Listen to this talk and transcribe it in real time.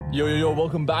Yo,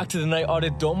 welcome back to the Night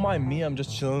Audit. Don't mind me, I'm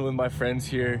just chilling with my friends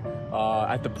here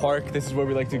at the park. This is where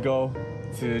we like to go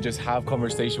to just have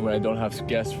conversation when I don't have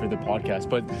guests for the podcast.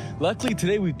 But luckily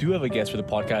today we do have a guest for the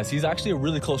podcast. He's actually a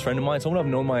really close friend of mine, someone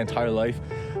I've known my entire life.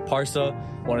 Parsa,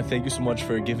 I want to thank you so much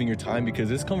for giving your time, because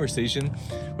this conversation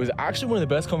was actually one of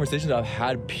the best conversations I've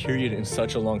had, period, in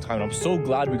such a long time. And I'm so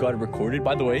glad we got it recorded.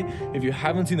 By the way, if you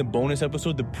haven't seen the bonus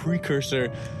episode, the precursor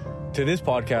to this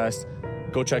podcast,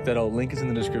 go check that out. Link is in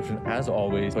the description as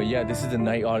always. But yeah, this is the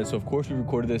Night Audit. So of course we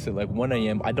recorded this at like 1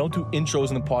 a.m. I don't do intros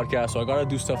in the podcast, so I gotta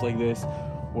do stuff like this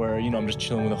where, you know, I'm just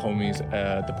chilling with the homies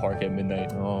at the park at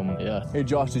midnight. Yeah. Hey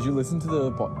Josh, did you listen to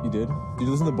the you did? Did you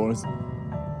listen to the bonus?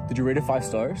 Did you rate it 5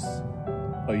 stars?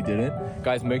 Oh, you didn't?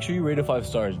 Guys, make sure you rate it 5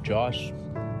 stars. Josh,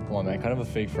 come on man, kind of a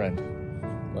fake friend.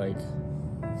 Like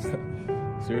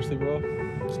seriously, bro?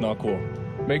 It's not cool.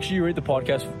 Make sure you rate the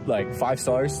podcast like 5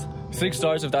 stars. 6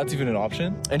 stars if that's even an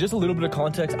option. And just a little bit of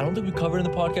context, I don't think we covered in the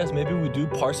podcast, maybe we do.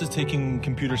 Parsa's taking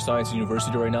computer science at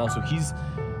university right now, so he's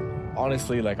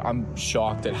honestly, like, I'm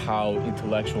shocked at how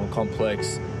intellectual and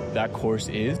complex that course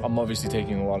is. I'm obviously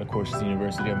taking a lot of courses at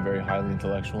university. I'm very highly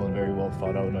intellectual and very well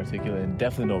thought out and articulate, and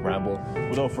definitely no ramble.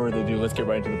 Without further ado, let's get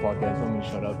right into the podcast. Let me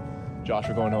shut up. Josh,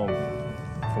 we're going home.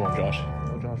 Come on, Josh.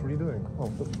 Oh, Josh, what are you doing? Oh,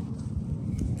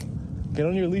 get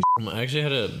on your leash. I actually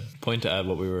had a point to add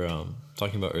what we were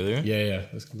talking about earlier. Yeah.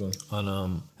 Let's keep going.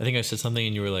 On I think I said something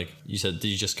and you were like, you said, did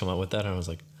you just come out with that? And I was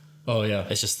like, oh yeah.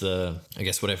 It's just I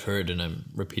guess what I've heard and I'm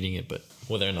repeating it, but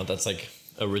whether or not that's like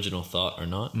original thought or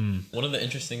not. One of the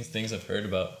interesting things I've heard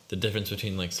about the difference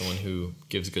between like someone who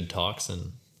gives good talks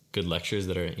and good lectures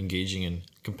that are engaging and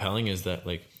compelling is that,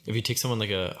 like, if you take someone like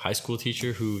a high school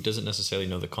teacher who doesn't necessarily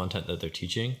know the content that they're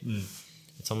teaching,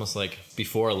 it's almost like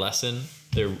before a lesson,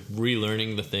 they're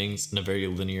relearning the things in a very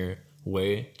linear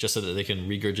way just so that they can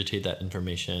regurgitate that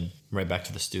information right back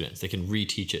to the students. They can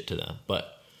reteach it to them.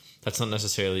 But that's not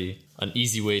necessarily an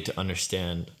easy way to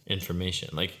understand information.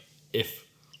 Like, if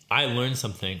I learn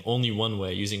something only one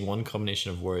way using one combination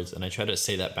of words and I try to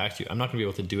say that back to you, I'm not going to be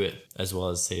able to do it as well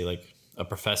as, say, like a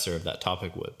professor of that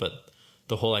topic would. But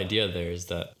the whole idea there is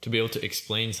that to be able to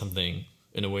explain something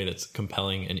in a way that's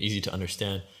compelling and easy to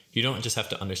understand, you don't just have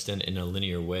to understand it in a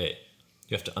linear way.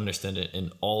 You have to understand it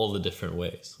in all the different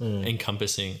ways,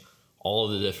 encompassing all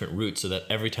of the different routes, so that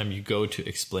every time you go to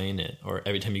explain it or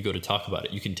every time you go to talk about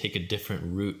it, you can take a different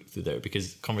route through there,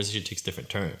 because conversation takes different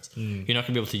turns. You're not going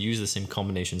to be able to use the same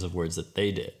combinations of words that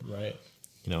they did. Right.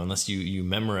 You know, unless you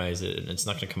memorize it, and it's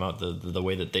not going to come out the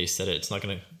way that they said it. It's not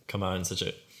going to come out in such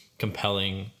a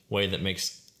compelling way that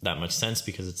makes that much sense,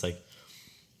 because it's like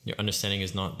your understanding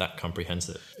is not that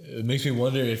comprehensive. It makes me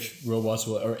wonder if robots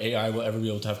or AI will ever be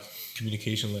able to have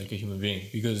communication like a human being,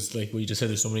 because like what you just said,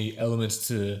 there's so many elements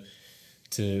to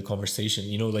conversation.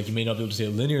 You know, like you may not be able to say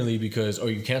it linearly or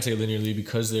you can't say it linearly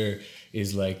because there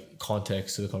is like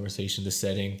context to the conversation, the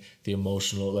setting, the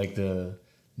emotional, like the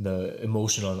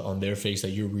emotion on their face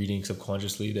that you're reading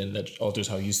subconsciously, then that alters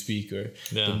how you speak, or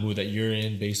the mood that you're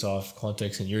in based off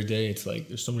context in your day. It's like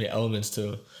there's so many elements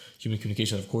to human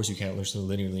communication. Of course you can't learn something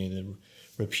linearly and then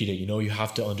repeat it. You know, you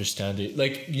have to understand it.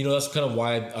 Like, you know, that's kind of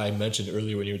why I mentioned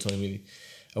earlier when you were telling me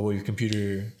about your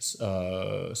computer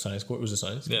science course, was it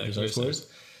science? Yeah, computer science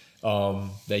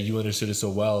course. That you understood it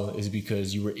so well is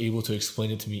because you were able to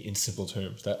explain it to me in simple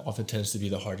terms. That often tends to be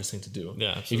the hardest thing to do. Yeah,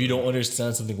 absolutely. If you don't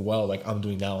understand something well, like I'm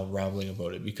doing now, I'm rambling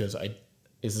about it because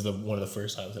this is one of the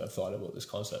first times that I've thought about this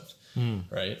concept,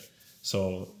 right?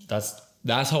 So that's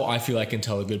how I feel I can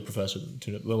tell a good professor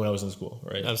when I was in school,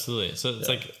 right? Absolutely. So it's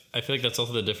like, I feel like that's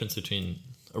also the difference between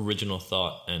original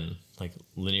thought and like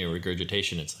linear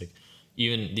regurgitation. It's like,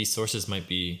 even these sources might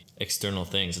be external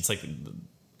things. It's like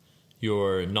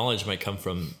your knowledge might come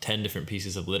from 10 different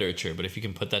pieces of literature, but if you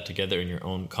can put that together in your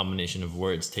own combination of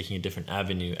words, taking a different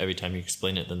avenue every time you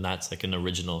explain it, then that's like an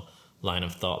original line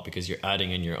of thought, because you're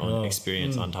adding in your own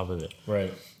experience on top of it.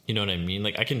 Right. You know what I mean?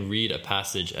 Like, I can read a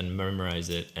passage and memorize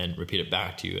it and repeat it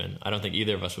back to you, and I don't think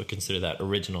either of us would consider that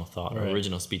original thought or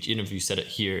original speech, even if you said it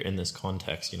here in this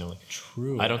context. You know, like,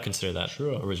 true. I don't consider that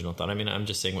original thought. I mean, I'm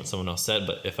just saying what someone else said,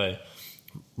 but if I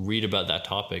read about that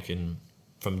topic and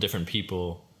from different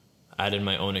people, add in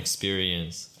my own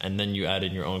experience, and then you add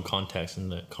in your own context in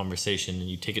the conversation, and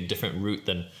you take a different route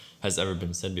than has ever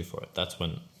been said before, that's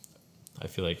when I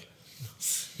feel like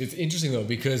it's interesting though,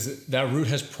 because that route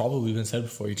has probably been said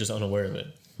before, you're just unaware of it,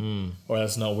 or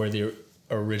that's not where the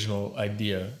original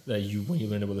idea that when you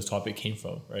learned about this topic came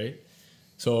from, right?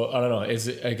 So I don't know, it's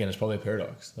probably a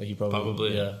paradox, like you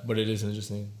probably yeah, but it is an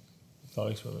interesting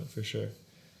thought experiment for sure.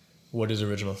 What is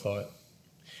original thought?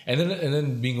 And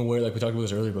then being aware, like we talked about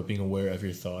this earlier, but being aware of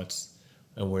your thoughts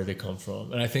and where they come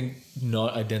from. And I think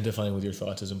not identifying with your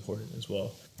thoughts is important as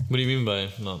well. What do you mean by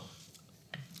not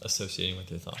associating with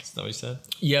your thoughts? Is that what you said?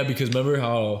 Yeah, because remember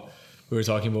how we were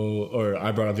talking about, or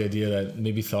I brought up the idea that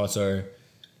maybe thoughts are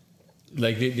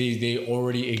like they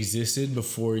already existed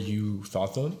before you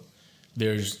thought them.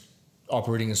 There's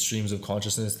operating in streams of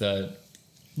consciousness that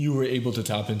you were able to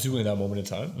tap into in that moment in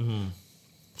time. Mm-hmm.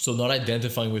 So not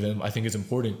identifying with them, I think is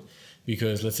important,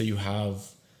 because let's say you have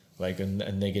like a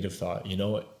negative thought, you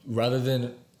know, rather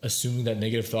than assuming that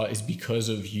negative thought is because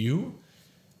of you,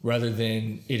 rather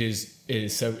than it is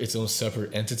its own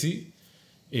separate entity,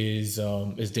 is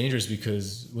dangerous,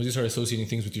 because when you start associating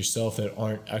things with yourself that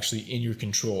aren't actually in your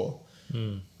control,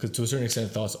 because to a certain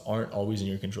extent thoughts aren't always in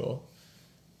your control,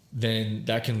 then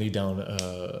that can lead down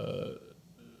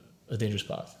a dangerous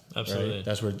path. Absolutely. Right?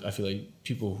 That's where I feel like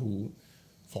people who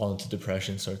fall into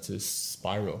depression start to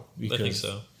spiral. I think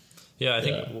so. Yeah, I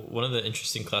think one of the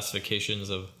interesting classifications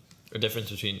of or difference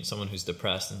between someone who's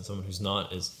depressed and someone who's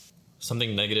not is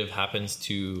something negative happens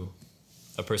to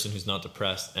a person who's not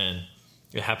depressed, and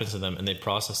it happens to them and they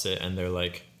process it and they're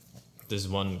like, this is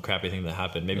one crappy thing that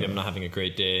happened. Maybe I'm not having a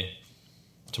great day.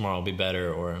 Tomorrow will be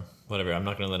better, or whatever. I'm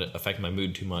not going to let it affect my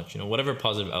mood too much. You know, whatever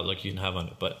positive outlook you can have on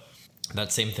it. But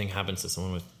that same thing happens to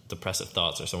someone with depressive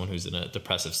thoughts or someone who's in a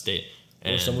depressive state.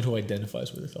 Or someone who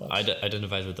identifies with their thoughts.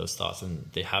 Identifies with those thoughts, and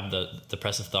they have the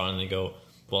depressive thought and they go,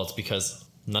 well, it's because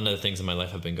none of the things in my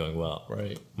life have been going well.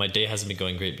 Right. My day hasn't been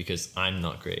going great because I'm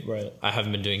not great. Right. I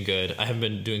haven't been doing good. I haven't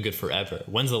been doing good forever.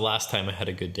 When's the last time I had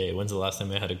a good day? When's the last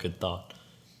time I had a good thought?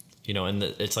 You know, and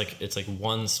it's like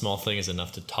one small thing is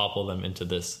enough to topple them into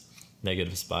this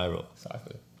negative spiral.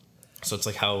 Exactly. So it's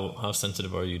like how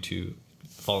sensitive are you to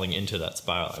falling into that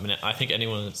spiral? I mean, I think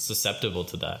anyone that's susceptible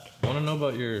to that. I want to know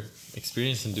about your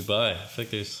experience in Dubai. I feel like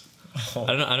there's I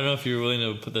don't know if you're willing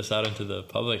to put this out into the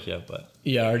public yet, but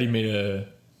yeah,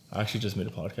 I actually just made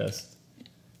a podcast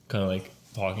kind of like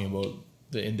talking about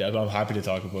the in-depth. I'm happy to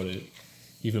talk about it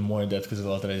even more in depth because there's a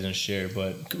lot that I didn't share,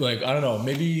 but like, I don't know,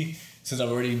 maybe since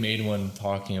I've already made one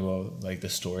talking about like the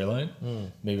storyline,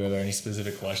 maybe are there any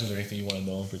specific questions or anything you want to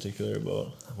know in particular about?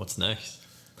 What's next?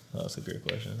 Oh, that's a great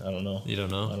question. I don't know. You don't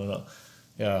know? I don't know.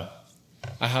 Yeah.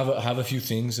 I have a few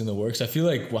things in the works. I feel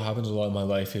like what happens a lot in my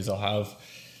life is I'll have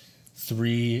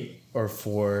 3 or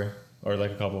 4 or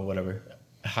like a couple, whatever,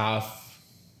 half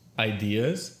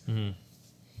ideas. Mm-hmm.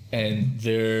 And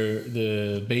they're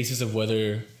the basis of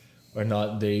whether or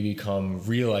not they become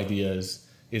real ideas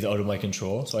is out of my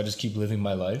control. So I just keep living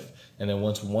my life. And then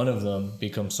once one of them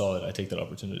becomes solid, I take that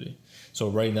opportunity. So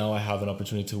right now I have an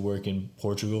opportunity to work in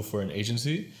Portugal for an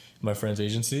agency, my friend's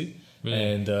agency. Really?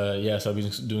 And so I've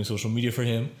been doing social media for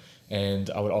him. And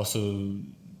I would also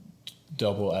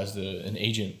double as an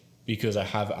agent because I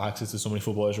have access to so many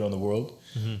footballers around the world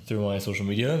through my social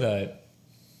media that,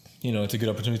 you know, it's a good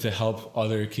opportunity to help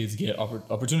other kids get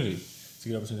opportunity. It's a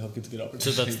good opportunity to help kids get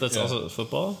opportunity. So that's also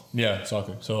football? Yeah,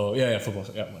 soccer. So yeah, football.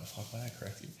 Yeah, fuck, why did I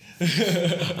correct you?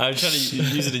 I'm trying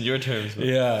to use it in your terms. But.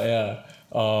 Yeah.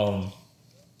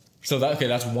 So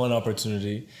that's one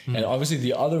opportunity. And obviously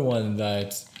the other one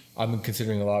that I've been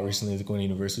considering a lot recently is going to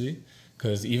university.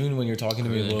 Because even when you're talking to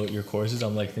me about your courses,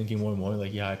 I'm like thinking more and more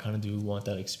like, yeah, I kind of do want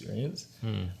that experience.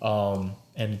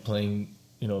 And playing,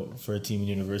 you know, for a team in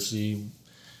university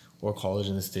or college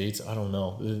in the States, I don't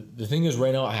know. The thing is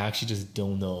right now, I actually just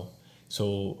don't know.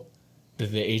 So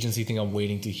the agency thing, I'm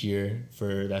waiting to hear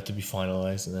for that to be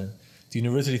finalized. And then the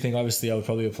university thing, obviously, I would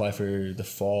probably apply for the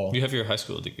fall. You have your high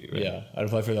school degree, right? Yeah, I'd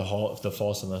apply for the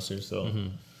fall semester. So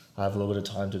I have a little bit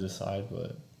of time to decide,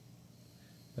 but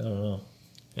I don't know.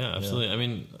 Yeah, absolutely. Yeah. I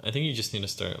mean, I think you just need to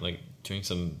start like doing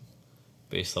some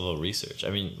base level research. I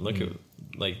mean, look at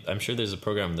like I'm sure there's a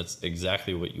program that's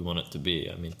exactly what you want it to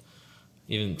be. I mean,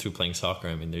 even through playing soccer,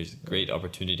 I mean, there's great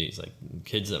opportunities. Like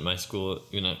kids at my school,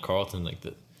 even at Carleton, like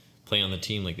play on the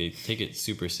team, like they take it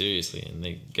super seriously and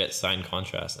they get signed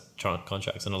contracts.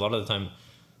 And a lot of the time,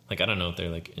 like I don't know if they're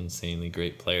like insanely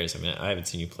great players. I mean, I haven't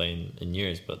seen you play in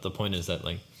years, but the point is that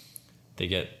like they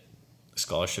get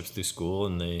scholarships through school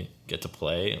and they get to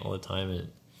play all the time, and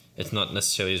it's not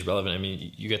necessarily as relevant. I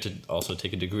mean, you get to also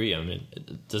take a degree. I mean,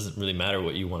 it doesn't really matter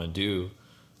what you want to do,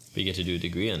 but you get to do a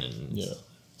degree in it. And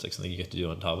it's like something you get to do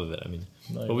on top of it. I mean,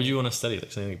 what would you want to study?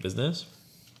 Like something like business?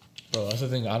 Bro, that's the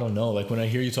thing. I don't know. Like when I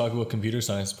hear you talk about computer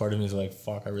science, part of me is like,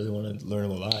 fuck, I really want to learn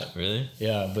about that. Really?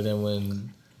 Yeah, but then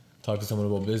when I talk to someone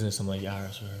about business, I'm like, yeah,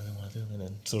 that's what I really want to do. And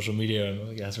then social media, I'm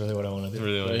like, yeah, that's really what I want to do.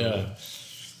 Really do.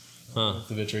 Huh.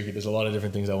 It's a bit tricky. There's a lot of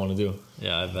different things I want to do.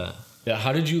 Yeah, I bet. Yeah,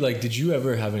 how did you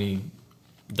ever have any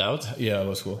doubts? Yeah,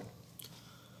 about school.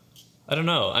 I don't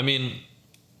know. I mean,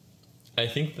 I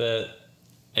think that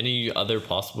any other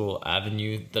possible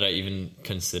avenue that I even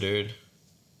considered,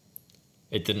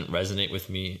 it didn't resonate with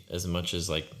me as much as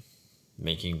like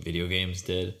making video games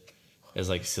did. As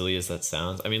like silly as that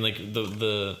sounds, I mean, like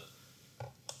the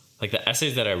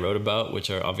essays that I wrote about, which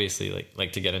are obviously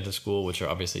like to get into school, which are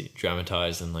obviously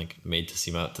dramatized and like made to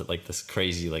seem out to like this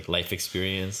crazy like life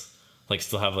experience, like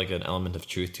still have like an element of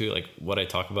truth to it. Like what I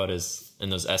talk about is in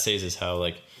those essays is how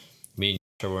like me and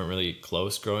Yasha weren't really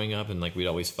close growing up, and like we'd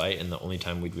always fight, and the only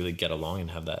time we'd really get along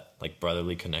and have that like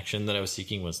brotherly connection that I was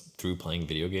seeking was through playing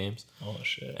video games. Oh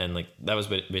shit! And like that was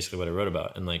basically what I wrote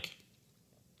about, and like.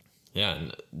 Yeah,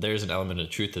 and there's an element of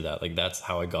truth to that. Like, that's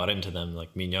how I got into them.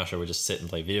 Like, me and Yasha would just sit and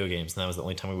play video games, and that was the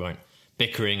only time we weren't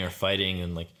bickering or fighting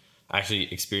and, like,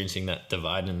 actually experiencing that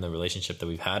divide in the relationship that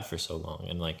we've had for so long.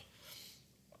 And, like,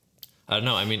 I don't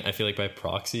know. I mean, I feel like by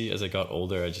proxy, as I got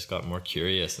older, I just got more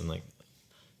curious, and, like,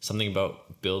 something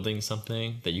about building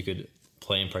something that you could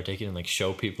play and partake in and, like,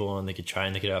 show people, and they could try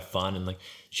and they could have fun and, like,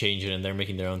 change it, and they're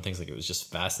making their own things. Like, it was just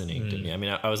fascinating to me. I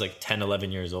mean, I was, like, 10,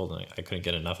 11 years old, and I couldn't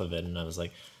get enough of it, and I was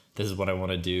like, this is what I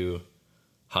want to do.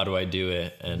 How do I do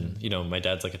it? And, you know, my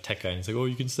dad's like a tech guy, and he's like, oh,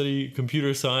 you can study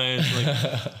computer science.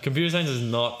 Like, computer science is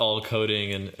not all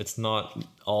coding, and it's not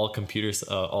all computers,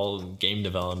 all game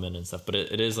development and stuff. But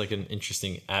it is like an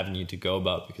interesting avenue to go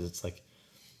about, because it's like,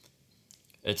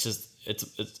 it's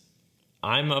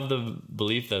I'm of the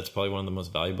belief that it's probably one of the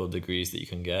most valuable degrees that you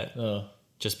can get,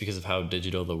 just because of how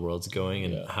digital the world's going,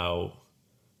 and how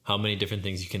many different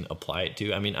things you can apply it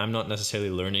to. I mean, I'm not necessarily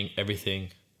learning everything.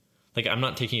 Like, I'm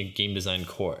not taking a game design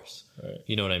course. Right.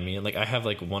 You know what I mean? Like, I have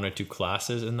like 1 or 2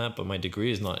 classes in that, but my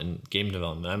degree is not in game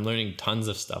development. I'm learning tons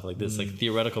of stuff like this, like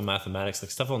theoretical mathematics,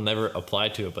 like stuff I'll never apply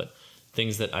to it, but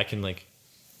things that I can like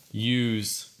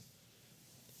use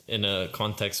in a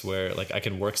context where like I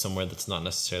can work somewhere that's not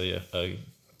necessarily a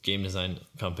game design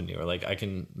company, or like I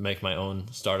can make my own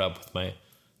startup with my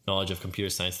knowledge of computer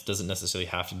science that doesn't necessarily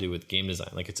have to do with game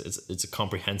design. Like it's a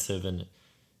comprehensive, and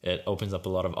it opens up a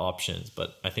lot of options.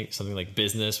 But I think something like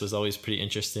business was always pretty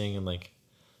interesting, and like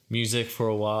music for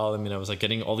a while. I mean, I was like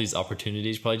getting all these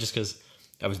opportunities probably just because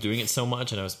I was doing it so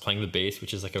much, and I was playing the bass,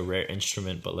 which is like a rare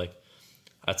instrument. But like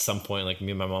at some point, like me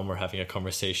and my mom were having a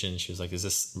conversation. She was like, is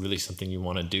this really something you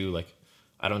want to do? Like,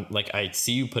 I don't, like, I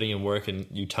see you putting in work and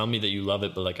you tell me that you love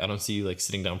it, but like I don't see you like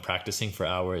sitting down practicing for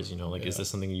hours, you know, like is this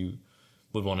something you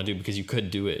would want to do? Because you could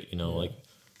do it, you know, like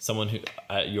someone who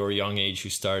at your young age who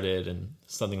started, and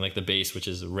something like the bass, which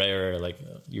is rare, like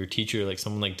your teacher, like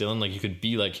someone like Dylan, like you could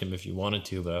be like him if you wanted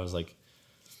to. But I was like,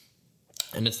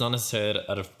 and it's not necessarily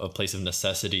out of a place of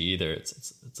necessity either.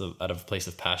 It's out of a place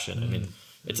of passion. I mean,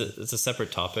 it's a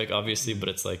separate topic, obviously, but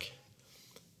it's like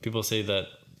people say that,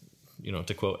 you know,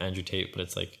 to quote Andrew Tate, but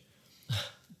it's like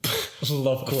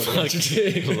love quoting Andrew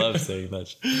Tate. I love saying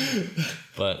that,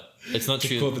 but it's not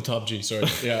true. Quote the top G. Sorry.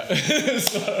 Yeah.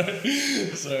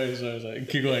 sorry.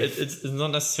 Keep going. It's not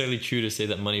necessarily true to say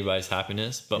that money buys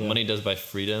happiness, but money does buy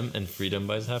freedom, and freedom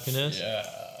buys happiness. Yeah.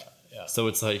 So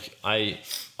it's like I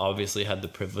obviously had the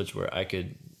privilege where I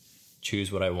could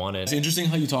choose what I wanted. It's interesting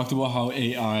how you talked about how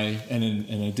AI and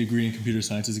a degree in computer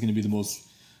science is going to be the most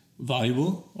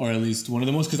valuable, or at least one of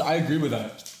the most, because I agree with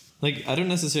that. Like, I don't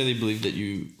necessarily believe that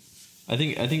you... I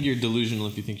think you're delusional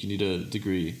if you think you need a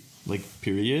degree, like,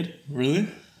 period. Really?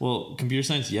 Well, computer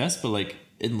science, yes, but, like,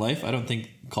 in life, I don't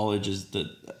think college is the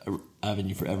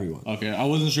avenue for everyone. Okay, I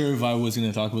wasn't sure if I was going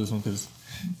to talk about this one because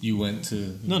you went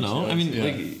to... No. I mean,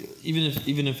 like,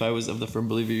 even if I was of the firm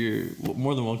believer, you're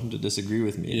more than welcome to disagree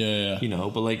with me. Yeah. You know,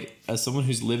 but, like, as someone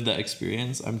who's lived that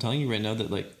experience, I'm telling you right now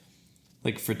that,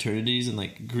 like fraternities and,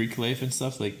 like, Greek life and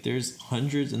stuff, like, there's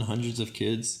hundreds and hundreds of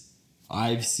kids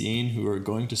I've seen who are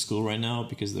going to school right now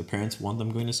because their parents want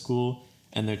them going to school,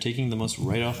 and they're taking the most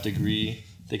write-off degree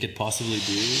they could possibly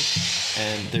do,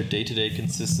 and their day-to-day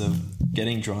consists of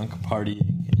getting drunk, partying,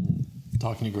 and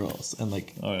talking to girls, and,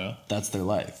 like, that's their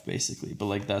life, basically. But,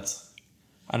 like, that's,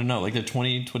 I don't know, like, they're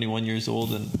 20, 21 years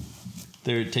old, and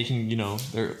they're taking, you know,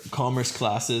 their commerce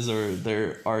classes or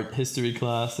their art history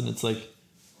class, and it's like,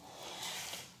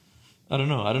 I don't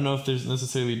know if there's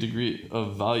necessarily a degree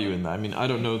of value in that. I mean, I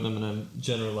don't know them, and I'm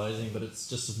generalizing, but it's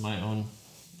just of my own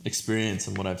experience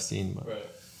and what I've seen. But right.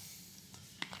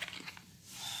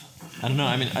 I don't know.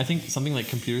 I mean, I think something like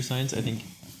computer science, I think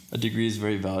a degree is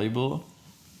very valuable,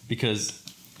 because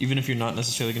even if you're not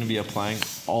necessarily going to be applying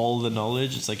all the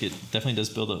knowledge, it's like it definitely does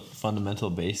build a fundamental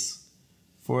base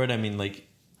for it. I mean, like,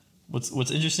 what's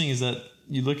interesting is that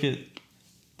you look at,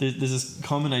 there's this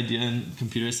common idea in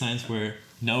computer science where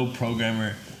no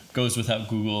programmer goes without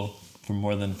Google for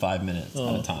more than 5 minutes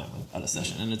at a time, at a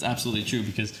session. And it's absolutely true,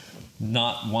 because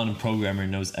not one programmer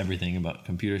knows everything about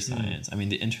computer science. I mean,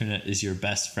 the internet is your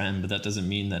best friend, but that doesn't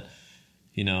mean that,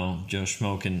 you know, Joe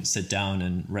Schmo can sit down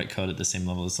and write code at the same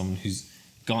level as someone who's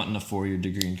gotten a 4-year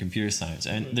degree in computer science.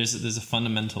 And there's a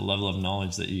fundamental level of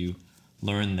knowledge that you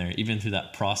learn there, even through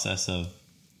that process of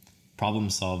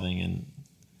problem solving and,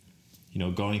 you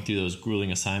know, going through those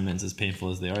grueling assignments, as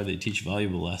painful as they are, they teach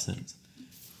valuable lessons.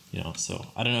 You know, so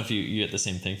I don't know if you get the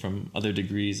same thing from other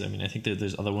degrees. I mean, I think that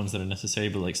there's other ones that are necessary,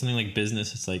 but like something like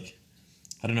business, it's like,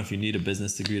 I don't know if you need a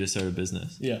business degree to start a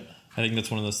business. Yeah. I think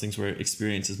that's one of those things where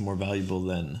experience is more valuable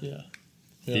than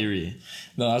theory.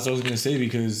 No, that's what I was going to say,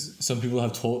 because some people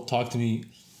have talked to me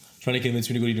trying to convince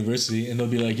me to go to university, and they'll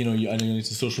be like, you know, I know you're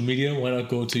into social media, why not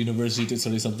go to university to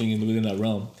study something within that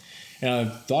realm? And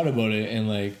I've thought about it, and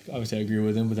like, obviously I agree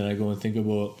with them, but then I go and think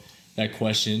about that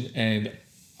question, and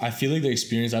I feel like the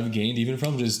experience I've gained, even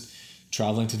from just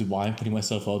traveling to Dubai and putting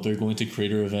myself out there, going to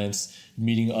creator events,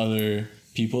 meeting other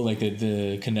people, like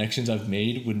the connections I've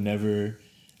made would never,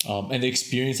 and the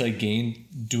experience I gained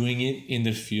doing it in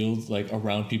the field, like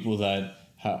around people that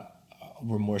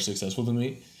were more successful than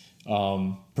me,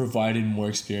 provided more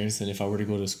experience than if I were to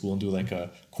go to school and do like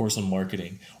a course on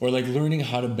marketing, or like learning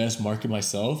how to best market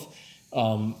myself,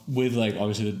 with like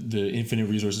obviously the infinite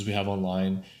resources we have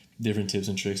online, different tips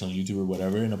and tricks on YouTube or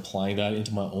whatever, and applying that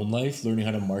into my own life. Learning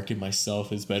how to market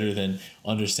myself is better than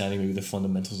understanding maybe the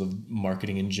fundamentals of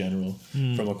marketing in general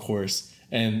from a course.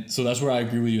 And so that's where I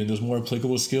agree with you. And those more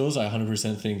applicable skills, I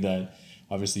 100% think that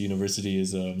obviously university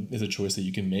is a choice that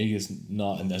you can make. It's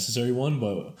not a necessary one,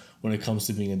 but when it comes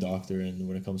to being a doctor and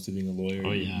when it comes to being a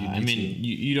lawyer,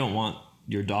 you don't want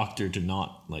your doctor to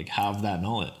not like have that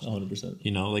knowledge. 100%.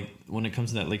 You know, like when it comes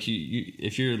to that, like you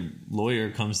if your lawyer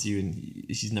comes to you and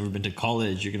he's never been to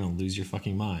college, you're gonna lose your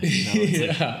fucking mind. You know,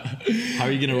 it's like, how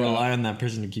are you gonna rely on that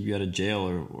person to keep you out of jail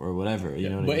or whatever? You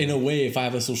know what but I mean? in a way, if I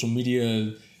have a social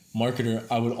media marketer,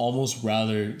 I would almost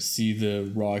rather see the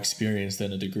raw experience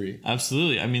than a degree.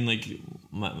 Absolutely. I mean, like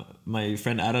my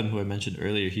friend Adam, who I mentioned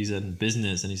earlier, he's in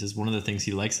business, and he says one of the things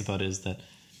he likes about it is that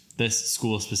this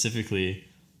school specifically,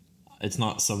 it's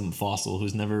not some fossil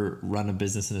who's never run a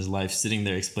business in his life sitting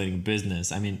there explaining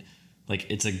business. I mean, like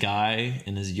it's a guy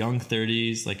in his young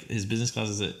 30s, like his business class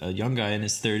is a young guy in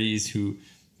his 30s who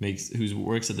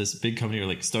works at this big company, or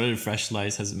like started Fresh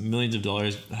Slice, has millions of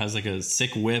dollars, has like a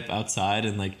sick whip outside,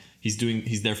 and like he's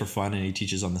there for fun, and he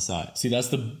teaches on the side. See, that's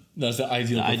the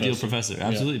ideal professor.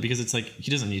 Absolutely. Because it's like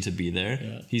he doesn't need to be there.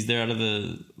 Yeah. He's there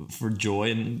for joy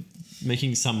and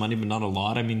making some money, but not a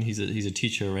lot. I mean, he's a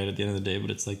teacher right at the end of the day, but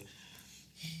it's like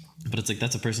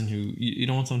that's a person who you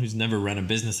don't want someone who's never run a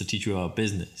business to teach you about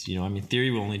business. You know, I mean, theory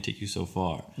will only take you so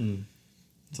far.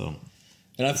 So,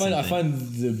 and I find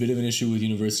the bit of an issue with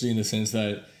university in the sense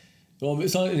that, well,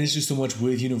 it's not an issue so much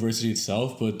with university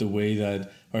itself, but the way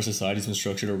that our society's been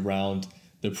structured around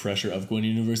the pressure of going to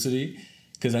university.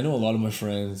 Because I know a lot of my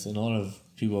friends and a lot of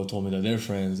people have told me that they're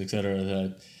friends,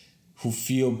 etc., who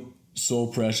feel so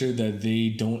pressured that they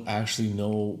don't actually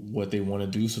know what they want to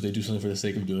do, so they do something for the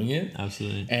sake of doing it.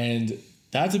 Absolutely. And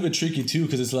that's a bit tricky too,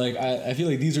 because it's like I feel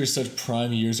like these are such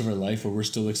prime years of our life where we're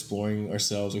still exploring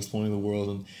ourselves, exploring the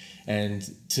world, and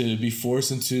to be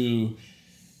forced into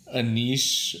a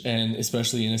niche, and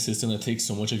especially in a system that takes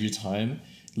so much of your time,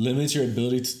 limits your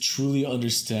ability to truly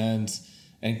understand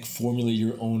and formulate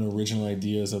your own original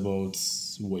ideas about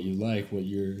what you like, what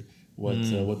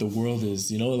the world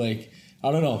is. You know, like,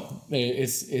 I don't know.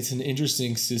 It's an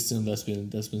interesting system that's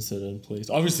been set in place.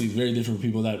 Obviously, very different from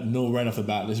people that know right off the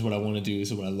bat, this is what I want to do,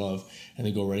 this is what I love, and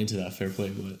they go right into that. Fair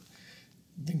play, but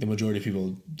I think the majority of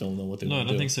people don't know what they want to do. No, I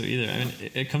don't think so either. I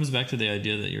mean, it comes back to the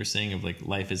idea that you're saying of like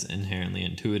life is inherently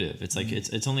intuitive. It's like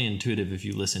it's only intuitive if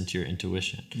you listen to your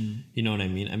intuition. You know what I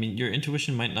mean? I mean, your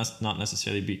intuition might not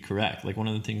necessarily be correct. Like one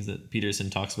of the things that Peterson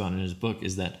talks about in his book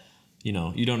is that, you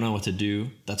know, you don't know what to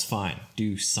do. That's fine.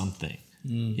 Do something.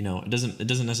 You know, it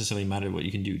doesn't necessarily matter what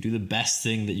you can do. Do the best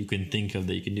thing that you can think of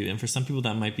that you can do. And for some people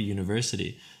that might be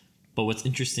university. But what's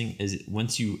interesting is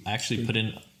once you actually put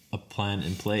in a plan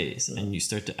in place and you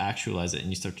start to actualize it and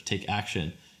you start to take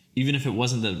action, even if it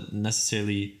wasn't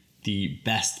necessarily the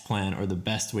best plan or the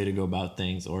best way to go about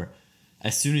things, or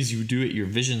as soon as you do it, your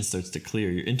vision starts to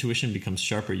clear, your intuition becomes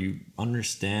sharper, you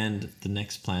understand the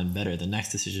next plan better, the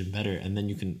next decision better, and then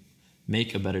you can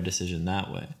make a better decision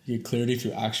that way. You get clarity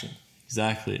through action.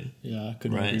 Exactly. Yeah, I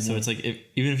couldn't agree more. So it's like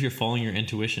even if you're following your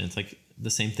intuition, it's like the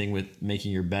same thing with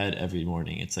making your bed every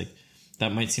morning. It's like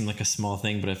that might seem like a small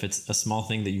thing, but if it's a small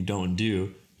thing that you don't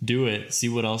do it. See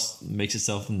what else makes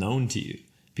itself known to you,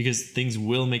 because things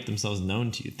will make themselves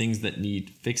known to you. Things that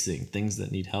need fixing, things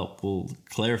that need help will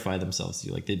clarify themselves to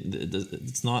you. Like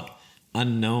it's not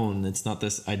unknown. It's not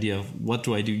this idea of what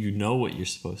do I do? You know what you're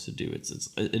supposed to do.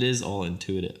 It is all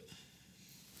intuitive.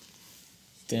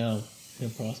 Damn. I can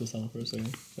process that one for a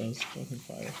second. That was fucking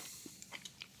fire.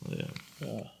 Oh, yeah.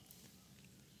 Yeah.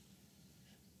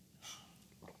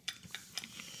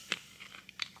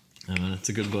 Man, it's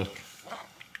a good book.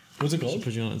 What's it Should called?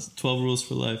 put you on. It's 12 Rules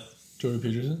for Life. Jordan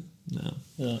Peterson? No,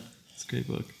 Yeah. it's a great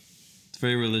book. It's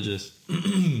very religious.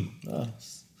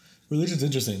 Religion's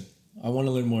interesting. I want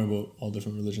to learn more about all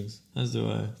different religions. As do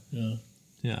I. Yeah.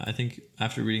 Yeah, I think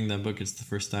after reading that book, it's the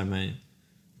first time I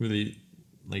really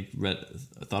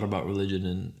thought about religion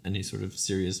in any sort of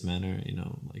serious manner. You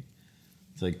know,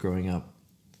 like growing up,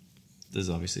 this is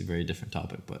obviously a very different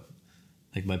topic, but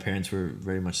like my parents were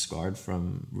very much scarred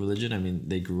from religion. I mean,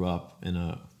 they grew up in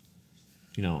a,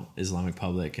 Islamic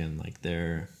public, and like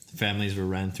their families were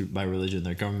ran through by religion.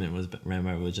 Their government was ran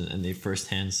by religion, and they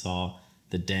firsthand saw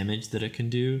the damage that it can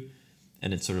do.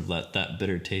 And it sort of let that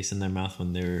bitter taste in their mouth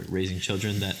when they're raising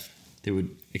children, that they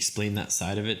would explain that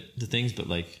side of it to things. But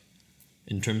like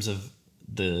in terms of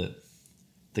the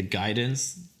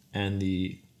guidance and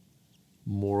the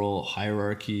moral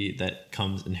hierarchy that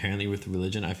comes inherently with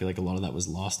religion, I feel like a lot of that was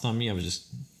lost on me. I was just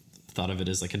thought of it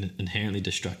as like an inherently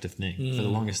destructive thing. For the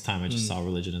longest time, I just saw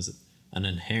religion as an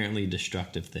inherently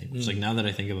destructive thing, which like now that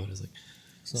I think about it is like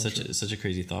such a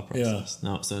crazy thought process. Yeah.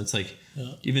 No, so it's like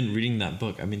even reading that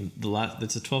book. I mean,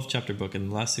 it's a 12-chapter book,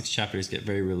 and the last 6 chapters get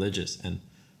very religious. And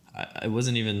I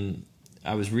wasn't even.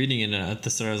 I was reading it, and at the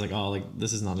start, I was like, "Oh, like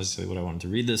this is not necessarily what I wanted to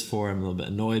read this for." I'm a little bit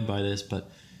annoyed by this,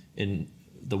 but in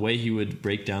the way he would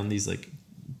break down these like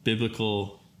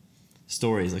biblical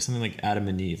stories, like something like Adam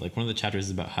and Eve. Like one of the chapters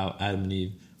is about how Adam and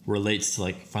Eve relates to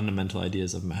like fundamental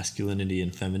ideas of masculinity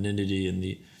and femininity, and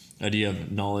the idea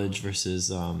of knowledge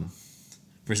versus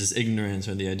ignorance,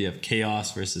 or the idea of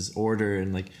chaos versus order,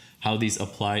 and like how these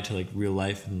apply to like real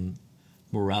life and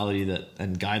morality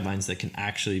and guidelines that can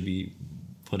actually be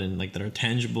put in, like that are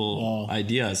tangible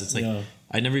ideas. It's like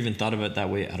I never even thought of it that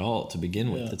way at all to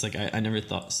begin with. It's like I never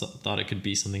thought it could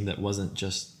be something that wasn't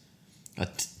just a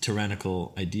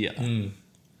tyrannical idea.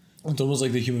 It's almost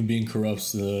like the human being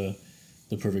corrupts the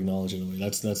perfect knowledge in a way.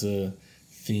 That's a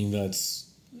theme that's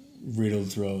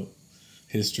riddled throughout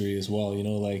history as well. You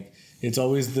know, like it's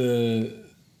always the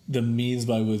means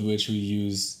by with which we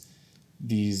use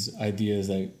these ideas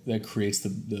that creates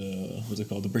the what's it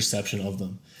called, the perception of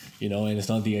them. You know, and it's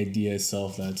not the idea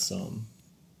itself that's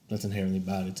inherently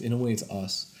bad. It's in a way it's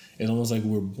us. It's almost like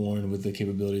we're born with the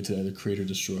capability to either create or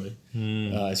destroy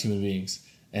as human beings,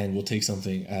 and we'll take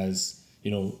something as,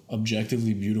 you know,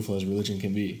 objectively beautiful as religion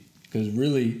can be. Because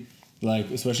really, like,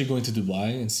 especially going to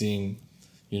Dubai and seeing,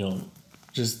 you know,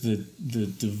 just the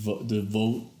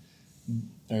vote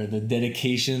or the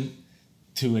dedication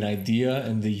to an idea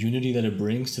and the unity that it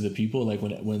brings to the people. Like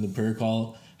when the prayer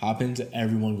call happens,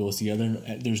 everyone goes together.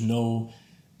 There's no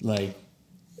like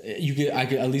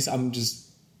at least I'm just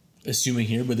assuming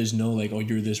here, but there's no like, oh,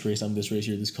 you're this race, I'm this race,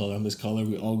 you're this color, I'm this color.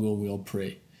 We all go, we all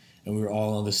pray, and we're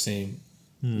all on the same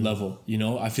level. You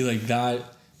know, I feel like that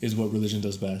is what religion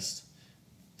does best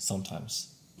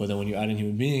sometimes. But then when you add in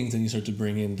human beings, then you start to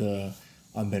bring in the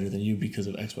I'm better than you because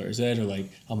of X, Y, or Z, or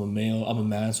like I'm a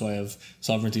man, so I have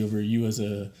sovereignty over you as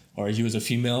a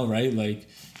female, right? Like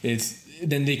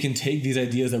then they can take these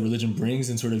ideas that religion brings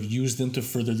and sort of use them to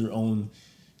further their own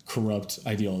corrupt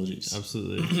ideologies.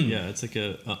 Absolutely. Yeah, it's like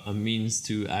a means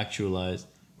to actualize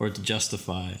or to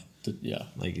justify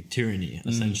like tyranny,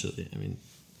 essentially. I mean,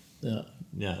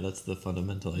 yeah, that's the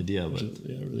fundamental idea. But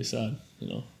really sad, you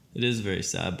know. It is very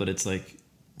sad, but it's like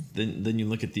then you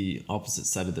look at the opposite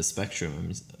side of the spectrum. I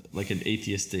mean, like an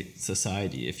atheistic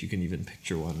society, if you can even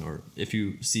picture one, or if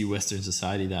you see Western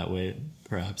society that way,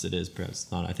 perhaps it is, perhaps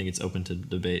it's not. I think it's open to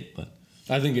debate, but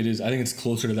I think it is. I think it's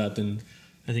closer to that than.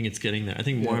 I think it's getting there. I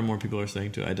think more and more people are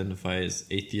starting to identify as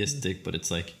atheistic, but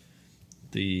it's like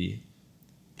the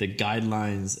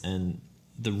guidelines and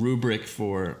the rubric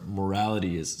for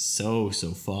morality is so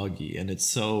foggy, and it's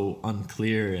so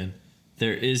unclear, and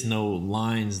there is no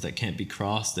lines that can't be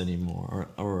crossed anymore,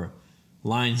 or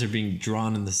lines are being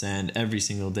drawn in the sand every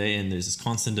single day, and there's this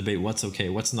constant debate: what's okay,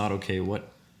 what's not okay,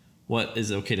 what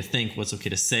is okay to think, what's okay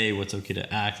to say, what's okay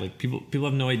to act. Like people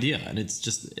have no idea, and it's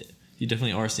just, you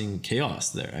definitely are seeing chaos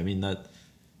there. I mean, that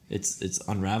it's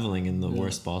unraveling in the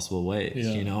worst possible ways,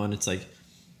 you know. And it's like,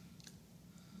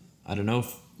 I don't know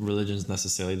if religion is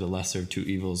necessarily the lesser of two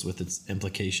evils with its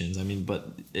implications. I mean, but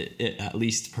it at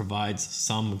least provides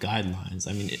some guidelines.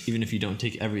 I mean, even if you don't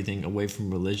take everything away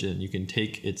from religion, you can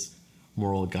take its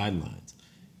moral guidelines.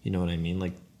 You know what I mean?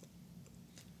 Like,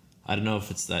 I don't know if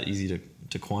it's that easy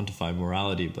to quantify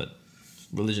morality, but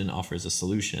religion offers a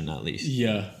solution at least.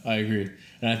 Yeah, I agree.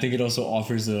 And I think it also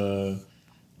offers a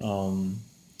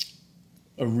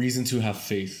reason to have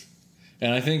faith.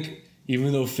 And I think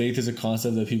even though faith is a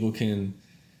concept that people can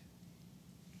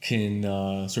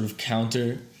sort of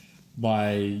counter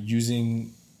by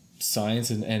using science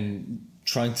and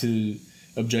trying to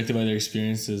objectify their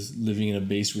experiences living in a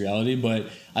base reality, but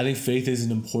I think faith is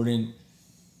an important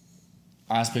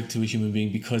aspect to a human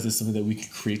being because it's something that we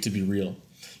can create to be real.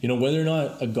 You know, whether or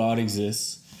not a God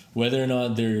exists, whether or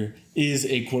not there is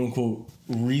a quote unquote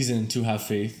reason to have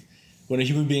faith, when a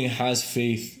human being has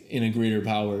faith in a greater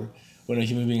power, when a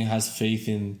human being has faith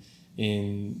in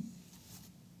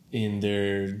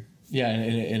their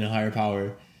in a higher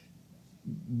power,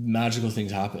 magical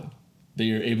things happen.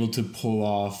 They are able to pull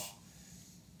off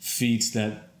feats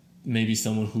that maybe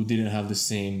someone who didn't have the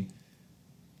same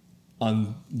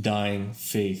undying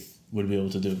faith would be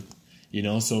able to do. You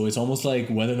know, so it's almost like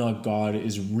whether or not God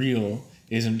is real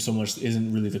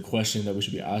isn't really the question that we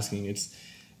should be asking. It's,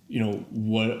 you know,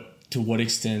 to what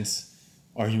extent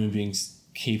are human beings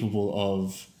capable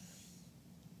of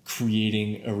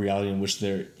creating a reality in which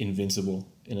they're invincible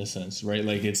in a sense, right?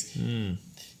 Like it's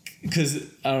because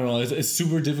I don't know, it's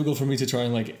super difficult for me to try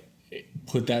and like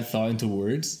put that thought into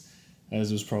words,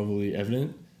 as was probably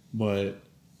evident, but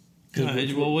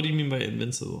well, what do you mean by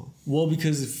invincible? Well,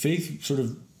 because faith sort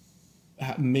of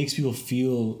makes people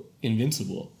feel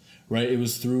invincible, right? It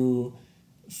was through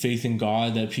faith in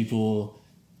God that people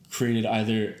created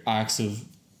either acts of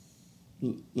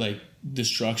like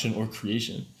destruction or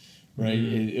creation, right?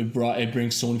 It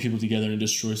brings so many people together and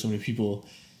destroys so many people.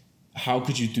 How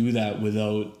could you do that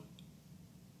without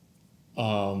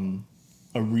a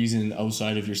reason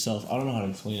outside of yourself? I don't know how to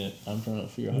explain it. I'm trying to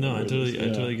figure out how I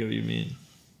totally get what you mean.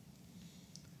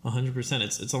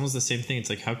 100%. It's almost the same thing. It's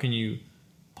like, how can you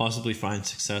possibly find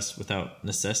success without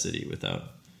necessity, without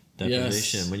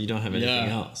deprivation, when you don't have anything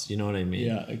else? You know what I mean?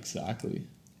 Yeah, exactly.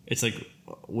 It's like,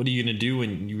 what are you gonna do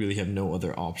when you really have no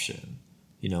other option?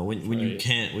 You know, when you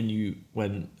can't,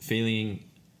 when failing,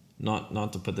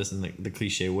 not to put this in the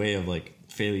cliche way of like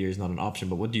failure is not an option,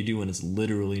 but what do you do when it's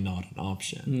literally not an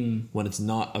option? When it's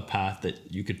not a path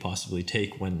that you could possibly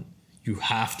take, when you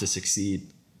have to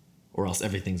succeed or else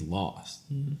everything's lost.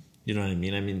 You know what I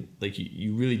mean? I mean, like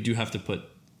you really do have to put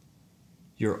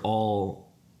your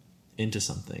all into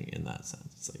something in that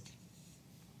sense. It's like,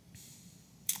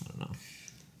 I don't know.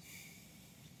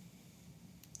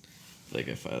 Like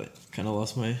if I kind of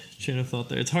lost my train of thought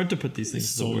there. It's hard to put these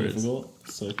things into words. Difficult.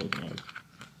 So fucking hard.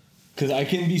 Because I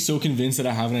can be so convinced that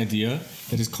I have an idea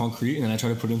that is concrete, and then I try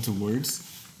to put it into words,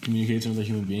 communicate it to another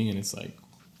human being, and it's like,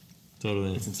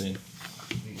 totally, it's insane.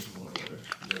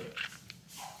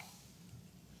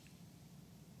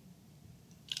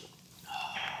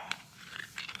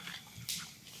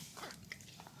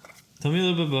 Tell me a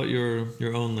little bit about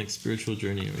your own like spiritual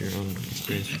journey or your own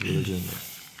experience with religion.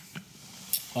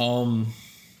 Where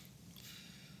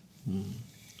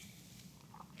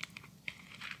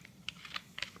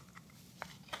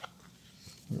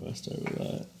do I start with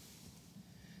that?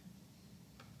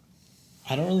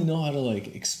 I don't really know how to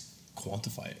like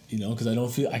quantify it, you know, because I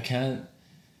can't.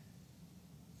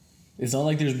 It's not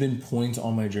like there's been points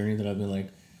on my journey that I've been like,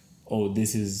 oh,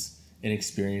 this is an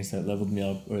experience that leveled me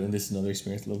up, or then this is another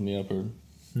experience that leveled me up or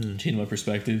changed my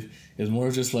perspective. It's more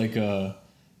of just like I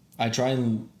try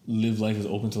and live life as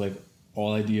open to like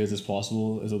all ideas as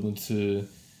possible, as open to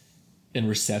and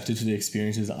receptive to the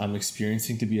experiences that I'm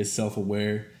experiencing, to be as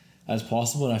self-aware as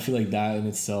possible. And I feel like that in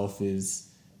itself is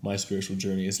my spiritual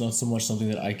journey. It's not so much something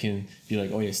that I can be like,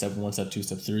 oh yeah, step 1, step 2,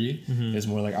 step 3. It's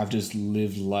more like I've just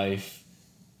lived life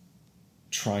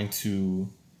trying to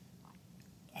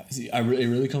see. It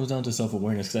really comes down to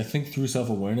self-awareness, because I think through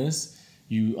self-awareness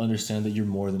you understand that you're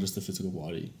more than just a physical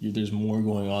body. There's more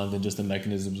going on than just the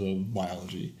mechanisms of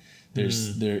biology. There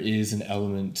is an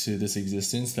element to this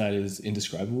existence that is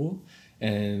indescribable,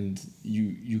 and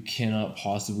you cannot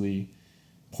possibly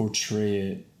portray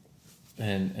it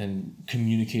and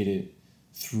communicate it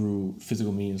through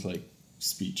physical means like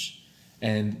speech.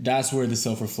 And that's where the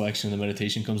self-reflection and the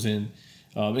meditation comes in.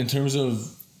 In terms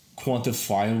of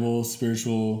quantifiable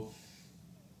spiritual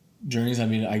journeys, I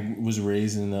mean, I was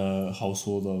raised in a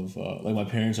household of like my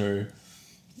parents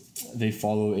they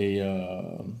follow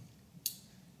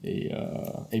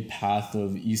a path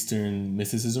of Eastern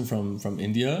mysticism from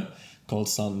India called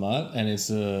Sant Mat, and it's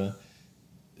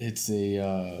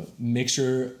a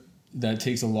mixture that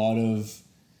takes a lot of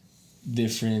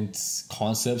different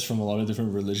concepts from a lot of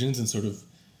different religions and sort of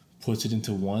puts it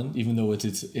into one, even though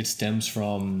it stems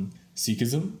from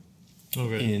Sikhism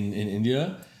in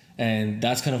India. And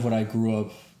that's kind of what I grew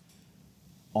up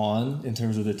on in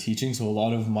terms of the teaching. So a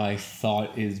lot of my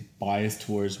thought is biased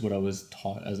towards what I was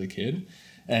taught as a kid.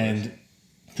 And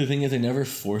the thing is, they never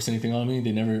forced anything on me.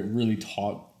 They never really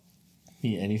taught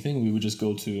me anything. We would just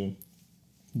go to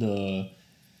the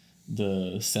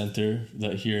center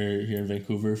that here in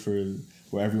Vancouver for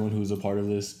where everyone who's a part of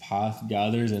this path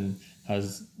gathers and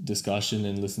has discussion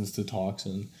and listens to talks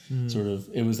and sort of,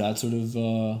 it was that sort of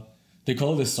they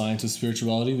call it the science of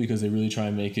spirituality because they really try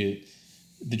and make it,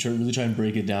 really try and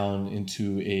break it down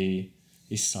into a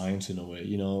science in a way,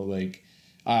 you know, like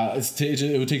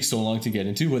it would take so long to get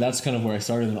into, but that's kind of where I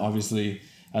started. And obviously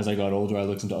as I got older I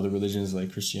looked into other religions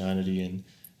like Christianity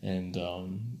and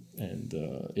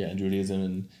Judaism,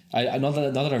 and I not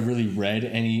that I've really read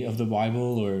any of the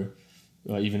Bible or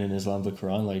even in Islam the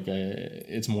Quran, like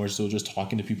it's more so just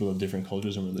talking to people of different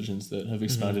cultures and religions that have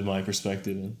expanded my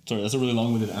perspective. And sorry, that's a really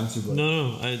long-winded answer, but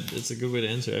it's a good way to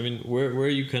answer. I mean, where are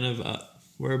you kind of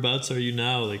whereabouts are you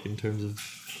now, like in terms of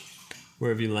where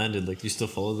have you landed? Like, do you still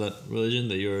follow that religion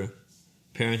that your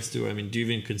parents do? I mean, do you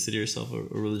even consider yourself a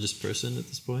religious person at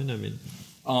this point? I mean,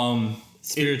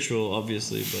 spiritual,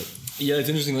 obviously, but yeah, it's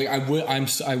interesting. Like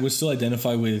I would still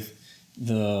identify with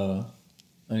the.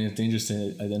 I mean, it's dangerous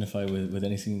to identify with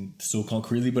anything so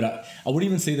concretely, but I wouldn't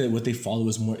even say that what they follow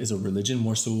is a religion,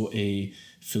 more so a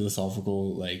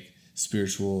philosophical, like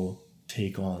spiritual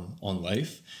take on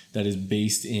life that is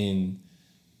based in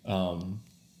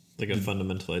like a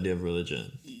fundamental idea of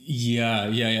religion. Yeah.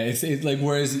 It's like,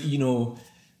 whereas, you know,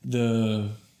 I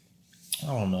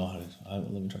don't know how to. Let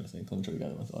me try to think. Let me try to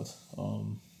gather my thoughts.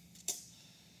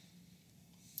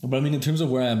 But I mean, in terms of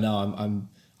where I am now,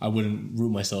 I wouldn't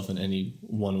root myself in any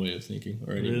one way of thinking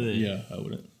or any. Really? Yeah, I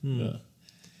wouldn't. Yeah,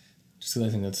 just because I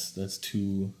think that's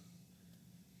too.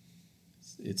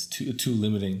 It's too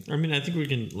limiting. I mean, I think we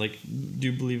can, like. Do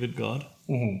you believe in God?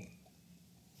 Mm-hmm.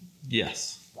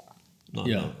 Yes.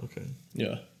 No. Okay.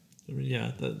 Yeah. I mean,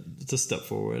 yeah, that's a step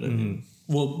forward. I mean,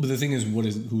 well, but the thing is,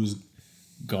 who's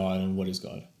God and what is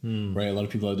God, right? A lot of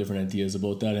people have different ideas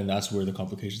about that, and that's where the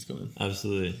complications come in.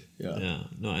 Absolutely. Yeah.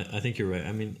 No, I think you're right.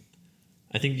 I mean,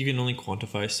 I think you can only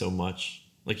quantify so much.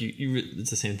 Like it's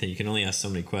the same thing. You can only ask so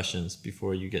many questions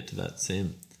before you get to that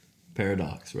same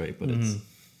paradox, right? But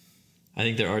I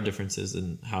think there are differences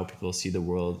in how people see the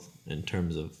world in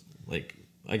terms of, like,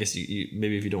 I guess you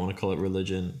maybe if you don't want to call it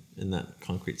religion in that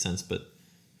concrete sense, but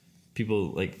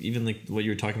people, like, even like what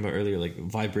you were talking about earlier, like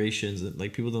vibrations,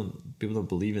 like people don't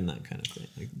believe in that kind of thing.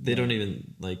 Like they don't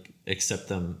even like accept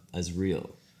them as real.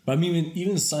 But I mean,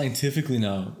 even scientifically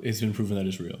now, it's been proven that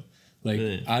it's real. Like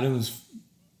really? Atoms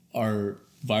are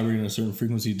vibrating at a certain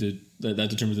frequency that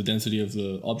determines the density of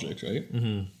the object, right?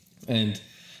 Mm-hmm. And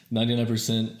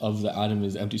 99% of the atom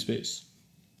is empty space.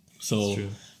 So,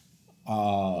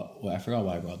 well, I forgot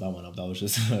why I brought that one up. That was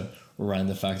just a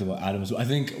random fact about atoms. I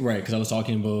think, right, because I was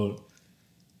talking about,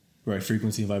 right,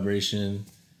 frequency and vibration.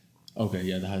 Okay,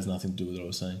 yeah, that has nothing to do with what I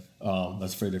was saying.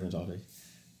 That's a very different topic.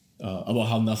 About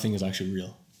how nothing is actually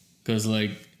real. Because,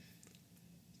 like,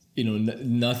 you know,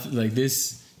 nothing like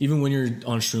this, even when you're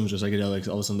on shrooms or psychedelics,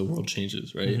 all of a sudden the world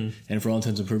changes, right? Mm-hmm. And for all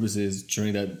intents and purposes,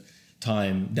 during that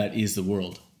time, that is the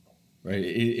world, right?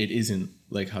 It isn't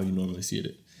like how you normally see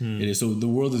it. It is. So the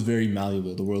world is very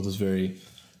malleable. The world is very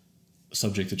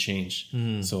subject to change.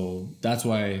 So that's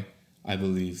why I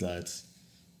believe that,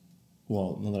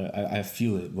 well, not that I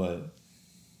feel it, but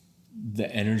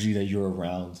the energy that you're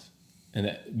around, and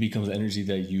that becomes energy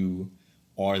that you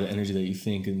are, the energy that you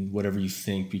think, and whatever you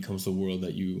think becomes the world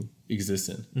that you exist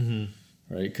in,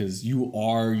 right? Because you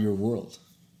are your world.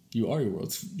 You are your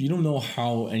world. You don't know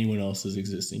how anyone else is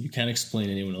existing. You can't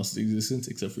explain anyone else's existence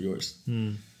except for yours.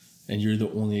 And you're the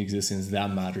only existence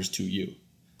that matters to you,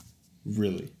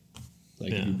 really.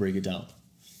 Like, if you break it down.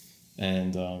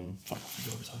 And, fuck, I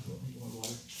forgot what we're talking about.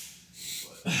 Water.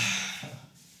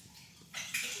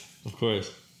 Of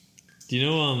course. Do you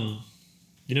know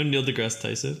Neil deGrasse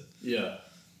Tyson? Yeah.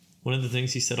 One of the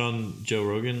things he said on Joe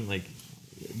Rogan, like,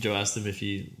 Joe asked him if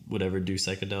he would ever do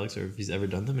psychedelics or if he's ever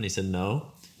done them, and he said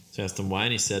no. So I asked him why,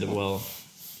 and he said, well,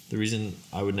 the reason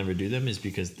I would never do them is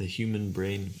because the human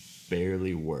brain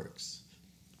barely works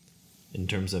in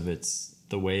terms of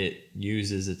the way it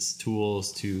uses its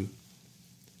tools to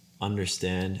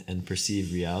understand and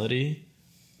perceive reality.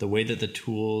 The way that the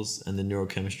tools and the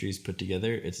neurochemistry is put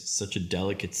together, it's such a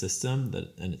delicate system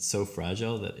and it's so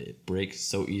fragile that it breaks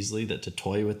so easily that to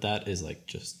toy with that is like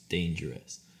just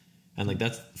dangerous. And like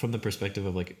that's from the perspective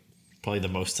of like probably the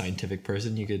most scientific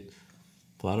person you could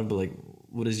pull out of, but like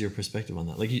what is your perspective on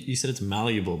that? Like you said it's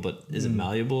malleable, but is it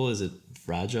malleable? Is it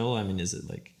fragile? I mean, is it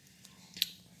like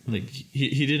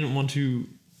he didn't want to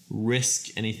risk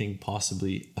anything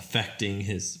possibly affecting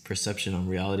his perception on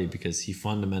reality, because he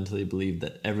fundamentally believed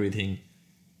that everything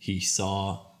he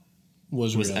saw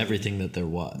was everything that there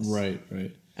was. Right.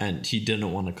 And he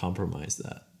didn't want to compromise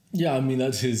that. Yeah, I mean,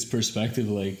 that's his perspective.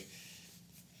 Like,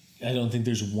 I don't think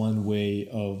there's one way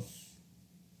of...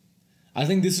 I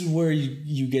think this is where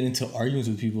you get into arguments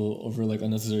with people over, like,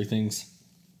 unnecessary things.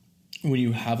 When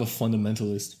you have a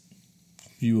fundamentalist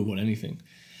view about anything.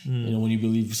 You know, when you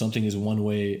believe something is one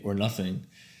way or nothing,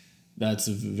 that's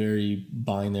a very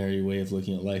binary way of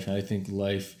looking at life. And I think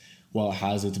life, while it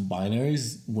has its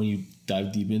binaries, when you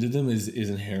dive deep into them, is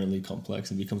inherently complex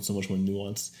and becomes so much more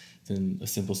nuanced than a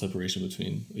simple separation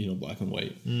between, you know, black and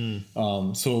white.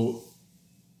 So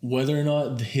whether or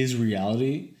not his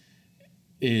reality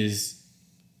is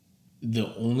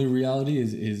the only reality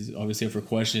is obviously up for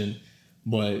question,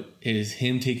 but is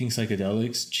him taking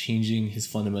psychedelics changing his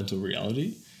fundamental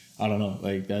reality? I don't know.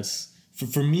 Like, that's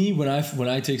for me, when I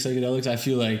take psychedelics, I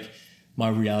feel like my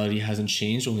reality hasn't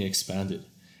changed, only expanded.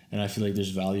 And I feel like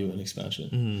there's value in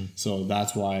expansion. So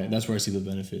that's where I see the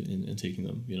benefit in taking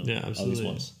them, you know, yeah, absolutely. at least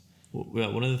once.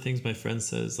 Well, one of the things my friend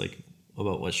says, like,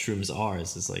 about what shrooms are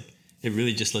is like, it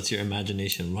really just lets your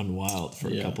imagination run wild for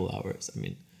a couple hours. I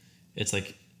mean, it's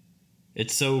like,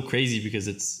 it's so crazy because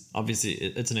it's obviously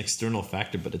it's an external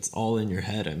factor, but it's all in your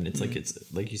head. I mean, it's like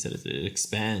you said, it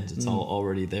expands. It's all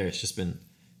already there. It's just been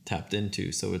tapped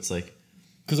into. So it's like,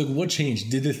 because like, what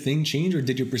changed? Did the thing change, or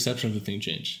did your perception of the thing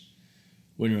change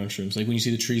when you're on shrooms? Like, when you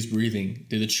see the trees breathing,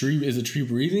 is the tree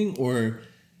breathing, or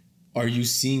are you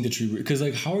seeing the tree? Because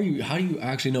like, how do you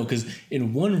actually know? Because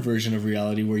in one version of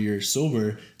reality where you're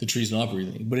sober, the tree's not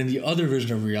breathing, but in the other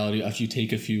version of reality, after you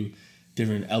take a few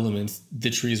different elements, the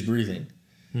tree is breathing.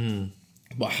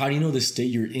 But how do you know the state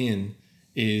you're in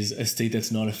is a state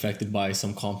that's not affected by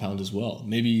some compound as well?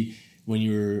 Maybe when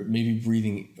you're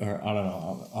breathing, or I don't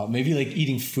know, maybe like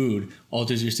eating food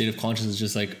alters your state of consciousness,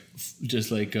 just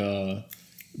like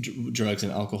drugs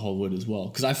and alcohol would as well.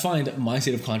 Because I find my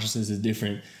state of consciousness is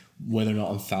different whether or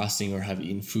not I'm fasting or have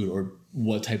eaten food, or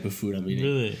what type of food I'm eating.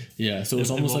 Really? Yeah. So it's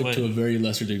almost like to a very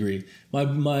lesser degree.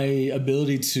 My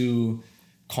ability to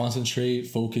concentrate,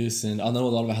 focus, and I know a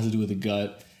lot of it has to do with the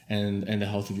gut and the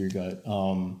health of your gut.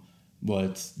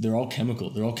 But they're all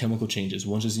chemical changes.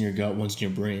 One's just in your gut, one's in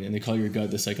your brain, and they call your gut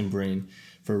the second brain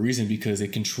for a reason, because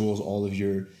it controls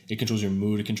it controls your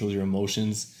mood, it controls your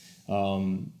emotions.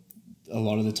 A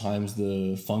lot of the times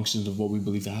the functions of what we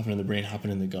believe to happen in the brain happen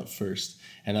in the gut first.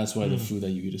 And that's why the food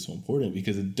that you eat is so important,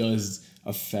 because it does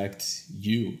affect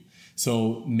you.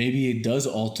 So maybe it does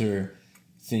alter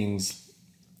things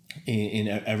in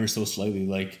ever so slightly.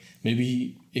 Like,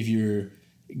 maybe if your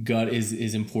gut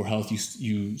is in poor health,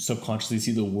 you subconsciously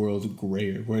see the world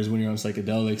grayer, whereas when you're on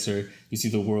psychedelics, or you see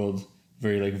the world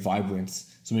very like vibrant.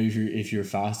 So maybe if you're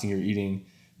fasting, you're eating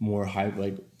more high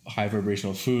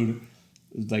vibrational food,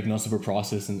 like not super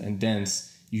processed and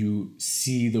dense, you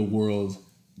see the world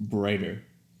brighter,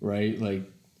 right? Like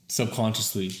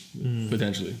subconsciously,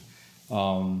 potentially.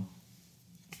 But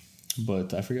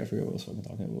I forget what I was fucking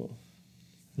talking about.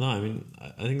 No, I mean,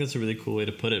 I think that's a really cool way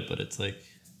to put it, but it's like,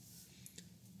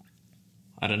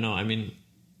 I don't know. I mean,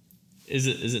 is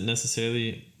it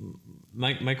necessarily,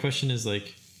 my question is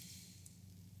like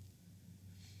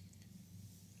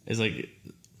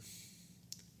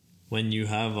when you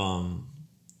have,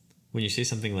 when you say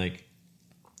something like,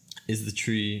 is the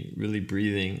tree really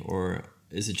breathing, or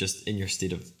is it just in your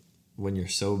state of, when you're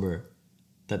sober,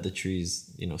 that the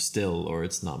tree's, you know, still, or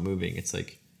it's not moving? It's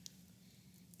like,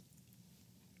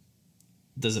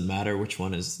 doesn't matter which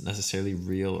one is necessarily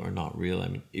real or not real. I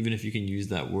mean, even if you can use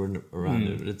that word around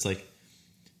it, but it's like,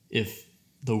 if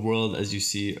the world as you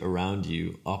see around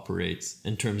you operates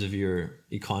in terms of your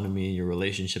economy and your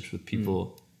relationships with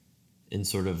people in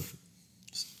sort of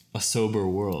a sober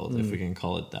world, if we can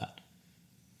call it that.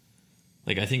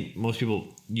 Like, I think most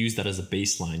people use that as a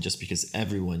baseline just because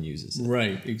everyone uses it.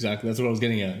 Right, exactly. That's what I was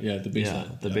getting at. Yeah, the baseline.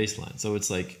 Yeah, the baseline. So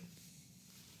it's like,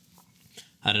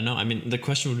 I don't know. I mean, the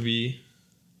question would be,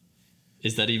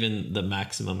 is that even the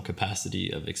maximum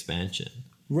capacity of expansion?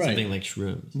 Right. Something like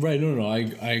shrooms. Right. No.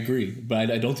 I agree. But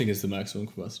I don't think it's the maximum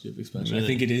capacity of expansion. Really? I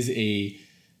think it is an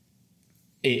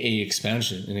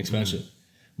expansion.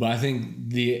 But I think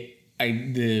the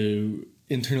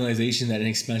internalization that an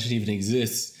expansion even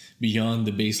exists beyond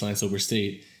the baseline sober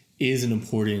state is an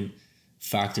important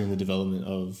factor in the development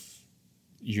of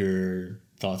your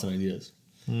thoughts and ideas.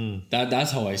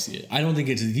 That's how I see it. I don't think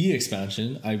it's the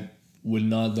expansion. I would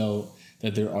not doubt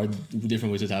that there are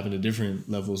different ways to tap into different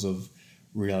levels of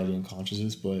reality and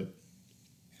consciousness, but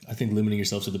I think limiting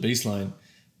yourself to the baseline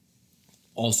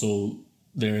also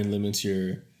therein limits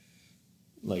your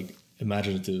like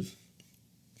imaginative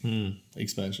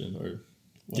expansion or.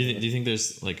 Do you think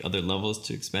there's like other levels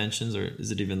to expansions, or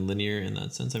is it even linear in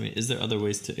that sense? I mean, is there other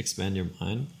ways to expand your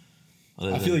mind?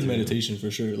 I feel like meditation for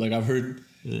sure. Like I've heard,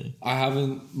 really? I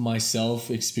haven't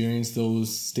myself experienced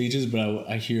those stages, but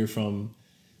I hear from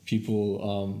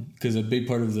people, because a big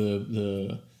part of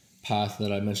the path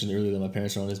that I mentioned earlier that my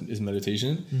parents are on is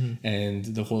meditation. And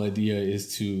the whole idea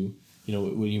is to, you know,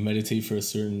 when you meditate for a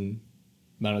certain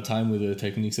amount of time with the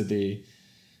techniques that they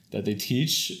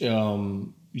teach,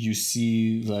 you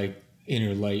see like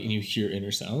inner light and you hear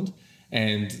inner sound.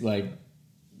 And like,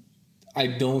 I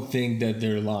don't think that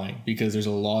they're lying, because there's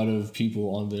a lot of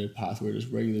people on the path where there's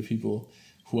regular people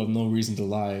who have no reason to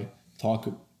lie,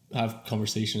 have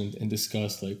conversation and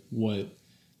discuss like what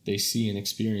they see and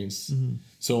experience.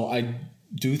 So I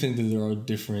do think that there are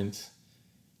different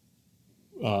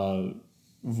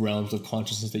realms of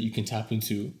consciousness that you can tap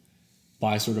into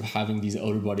by sort of having these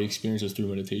outer body experiences through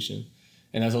meditation.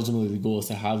 And that's ultimately the goal, is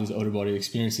to have these outer body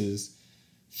experiences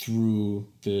through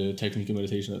the technique of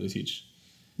meditation that they teach.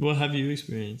 What have you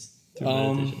experienced through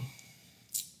meditation?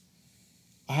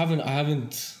 I haven't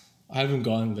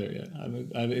gone there yet.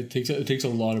 It takes a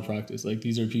lot of practice. Like,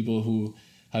 these are people who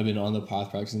have been on the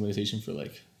path practicing meditation for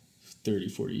like 30,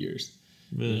 40 years.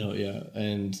 Really? You know, yeah.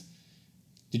 And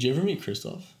did you ever meet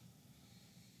Christoph?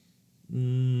 I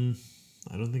don't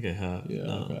think I have. Yeah.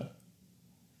 No. Okay.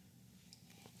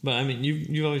 But I mean,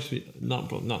 you've obviously not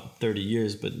 30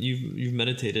 years, but you've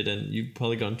meditated, and you've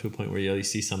probably gotten to a point where you at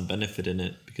least see some benefit in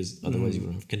it, because otherwise you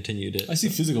wouldn't have continued it. I see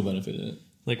physical benefit in it.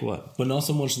 Like what? But not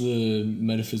so much the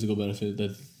metaphysical benefit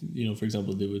that, you know, for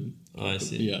example, they would. Oh, I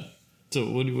see. Yeah. So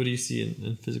what do you see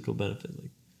in physical benefit? Like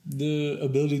the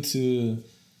ability to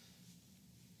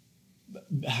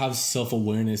have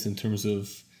self-awareness in terms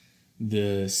of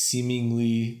the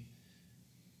seemingly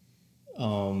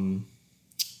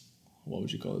what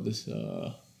would you call it? This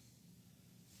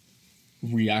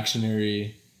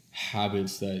reactionary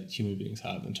habits that human beings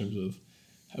have in terms of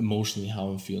emotionally how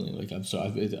I'm feeling. Like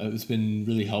it's been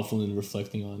really helpful in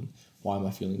reflecting on why am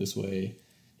I feeling this way.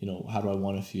 You know, how do I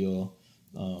want to feel?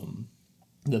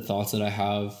 The thoughts that I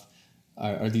have,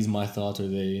 are these my thoughts? Or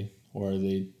are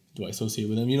they? Do I associate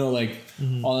with them? You know, like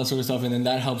all that sort of stuff, and then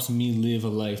that helps me live a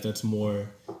life that's more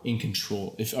in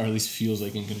control, or at least feels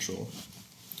like in control.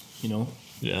 You know.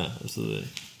 Yeah, absolutely.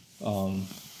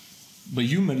 But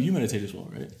you meditate as well,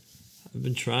 right? I've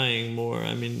been trying more.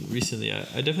 I mean, recently,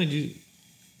 I definitely do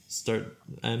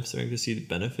I'm starting to see the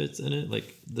benefits in it.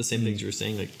 Like the same things you were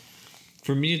saying. Like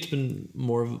for me, it's been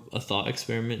more of a thought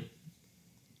experiment,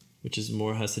 which is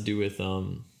more has to do with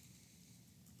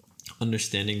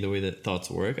understanding the way that thoughts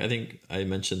work. I think I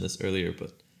mentioned this earlier,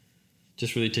 but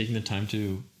just really taking the time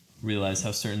to realize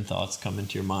how certain thoughts come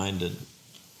into your mind, and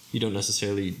you don't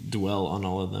necessarily dwell on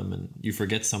all of them, and you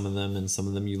forget some of them, and some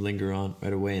of them you linger on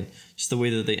right away, and just the way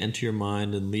that they enter your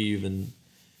mind and leave, and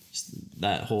just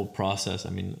that whole process. I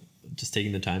mean, just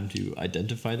taking the time to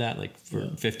identify that, like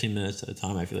for 15 minutes at a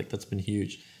time, I feel like that's been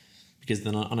huge, because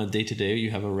then on a day-to-day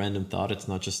you have a random thought. It's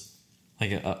not just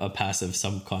like a passive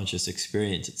subconscious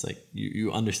experience. It's like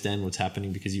you understand what's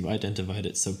happening because you've identified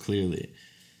it so clearly.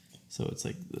 So it's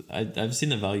like I've seen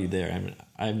the value there. I mean,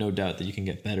 I have no doubt that you can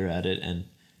get better at it, and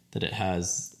that it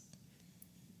has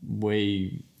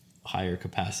way higher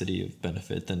capacity of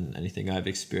benefit than anything I've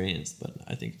experienced. But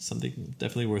I think it's something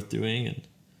definitely worth doing. And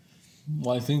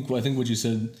I think what you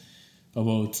said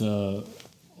about,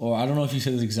 or I don't know if you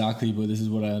said this exactly, but this is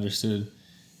what I understood: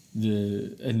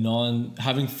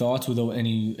 having thoughts without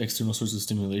any external source of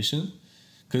stimulation.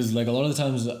 Because like a lot of the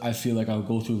times I feel like I'll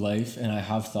go through life and I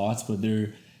have thoughts, but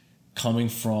they're coming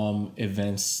from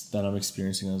events that I'm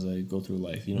experiencing as I go through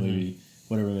life. You know, maybe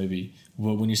whatever it may be.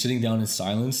 But when you're sitting down in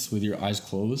silence with your eyes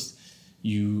closed,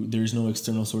 there's no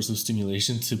external source of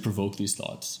stimulation to provoke these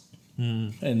thoughts.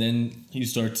 And then you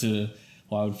start to,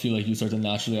 I would feel like you start to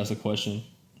naturally ask the question,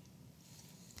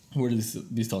 where do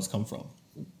these thoughts come from?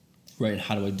 Right?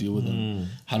 How do I deal with them?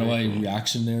 How do I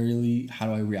reactionarily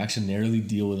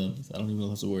deal with them? I don't even know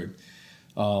if that's a word.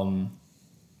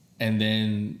 And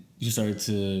then you start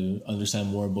to understand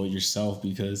more about yourself,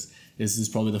 because this is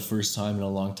probably the first time in a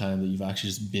long time that you've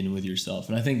actually just been with yourself.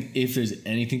 And I think if there's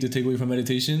anything to take away from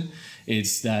meditation,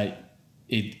 it's that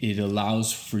it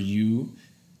allows for you,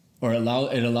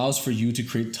 it allows for you to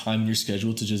create time in your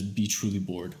schedule to just be truly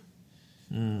bored.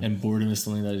 And boredom is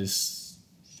something that is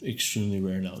extremely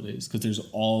rare nowadays, because there's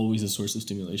always a source of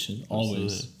stimulation.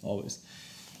 Always.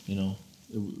 You know,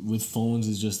 with phones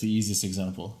is just the easiest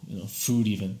example. You know, food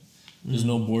even. There's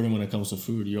no boredom when it comes to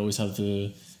food. You always have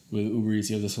with Uber Eats,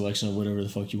 you have the selection of whatever the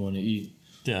fuck you want to eat.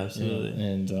 Yeah, absolutely.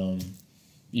 And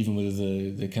even with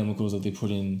the chemicals that they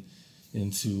put into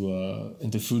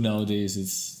food nowadays,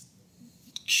 it's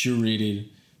curated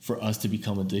for us to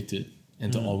become addicted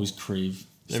and to always crave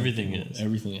everything.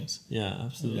 Everything is. Yeah,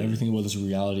 absolutely. Everything about this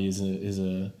reality is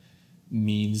a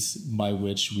means by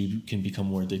which we can become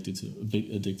more addicted.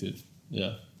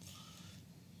 Yeah.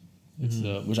 It's,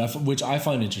 which I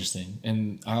find interesting,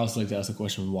 and I also like to ask the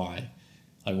question why.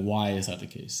 Like, why is that the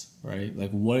case, right?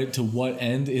 Like, to what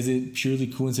end? Is it purely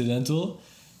coincidental,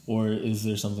 or is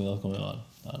there something else going on?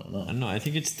 I don't know. I don't know. I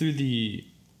think it's through the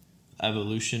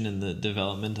evolution and the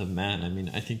development of man. I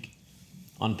mean, I think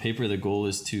on paper the goal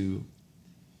is to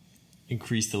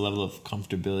increase the level of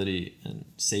comfortability and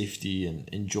safety and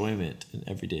enjoyment in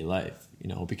everyday life, you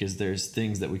know, because there's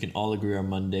things that we can all agree are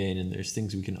mundane, and there's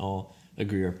things we can all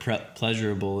agree are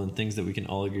pleasurable, and things that we can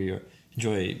all agree are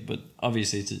enjoy. But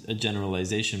obviously it's a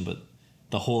generalization, but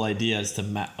the whole idea is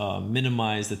to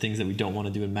minimize the things that we don't want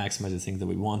to do and maximize the things that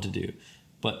we want to do.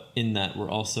 But in that, we're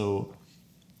also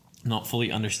not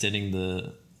fully understanding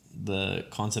the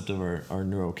concept of our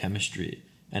neurochemistry,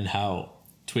 and how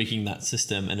tweaking that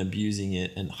system and abusing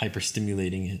it and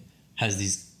hyperstimulating it has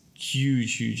these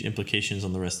huge implications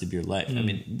on the rest of your life. I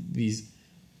mean, these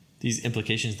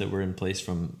implications that were in place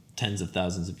from tens of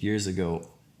thousands of years ago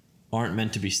aren't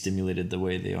meant to be stimulated the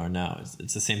way they are now.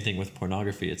 It's the same thing with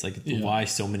pornography. It's like why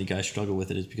so many guys struggle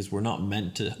with it is because we're not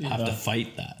meant to have to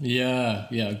fight that. Yeah,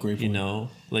 great point. You know,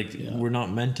 like we're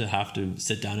not meant to have to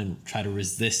sit down and try to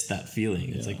resist that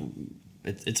feeling. It's like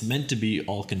it's meant to be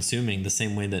all consuming, the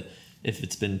same way that if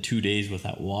it's been 2 days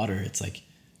without water, it's like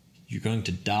you're going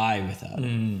to die without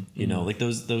it. You know, like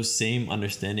those same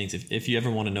understandings. If you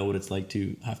ever want to know what it's like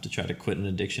to have to try to quit an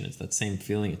addiction, it's that same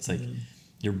feeling. It's like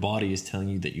your body is telling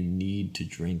you that you need to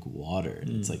drink water. And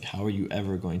it's like, how are you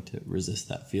ever going to resist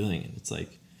that feeling? And it's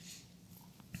like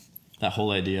that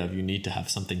whole idea of you need to have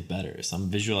something better,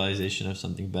 some visualization of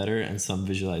something better and some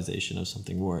visualization of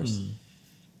something worse.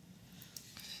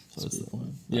 So it's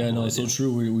it's so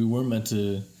true. We weren't meant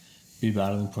to be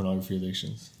battling pornography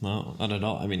addictions. No, not at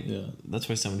all. I mean, that's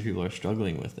why so many people are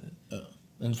struggling with it.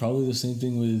 And probably the same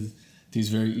thing with these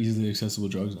very easily accessible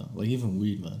drugs now. Like even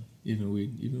weed, man. Even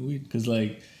weed. Because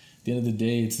like at the end of the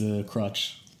day, it's a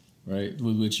crutch, right?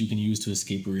 With which you can use to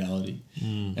escape reality.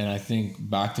 And I think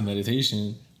back to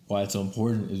meditation, why it's so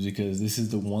important is because this is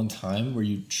the one time where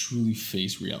you truly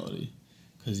face reality.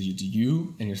 Because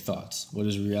you and your thoughts. What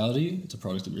is reality? It's a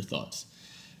product of your thoughts.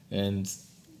 And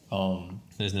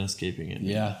there's no escaping it.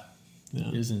 Yeah.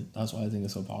 It isn't. That's why I think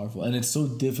it's so powerful. And it's so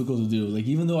difficult to do. Like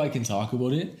even though I can talk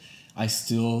about it, I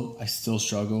still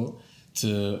struggle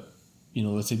to, you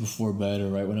know, let's say before bed or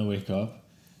right when I wake up,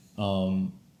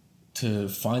 to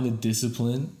find the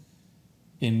discipline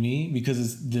in me,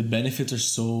 because the benefits are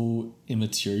so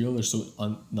immaterial, they're so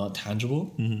not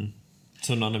tangible.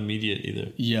 So not immediate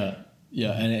either. Yeah.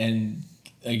 And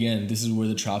again, this is where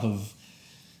the trap of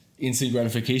instant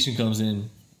gratification comes in,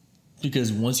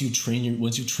 because once you train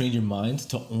your mind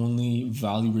to only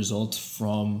value results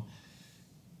from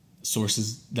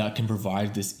sources that can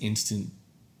provide this instant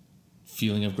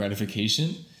feeling of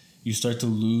gratification, you start to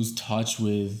lose touch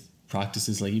with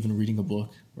practices like even reading a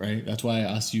book, right? That's why I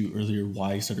asked you earlier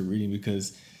why you started reading,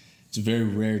 because it's very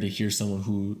rare to hear someone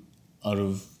who, out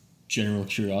of general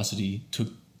curiosity, took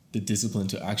the discipline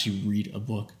to actually read a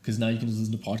book. Because now you can just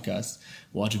listen to podcasts,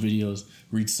 watch videos,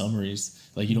 read summaries.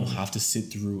 Like you don't have to sit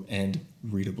through and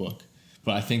read a book.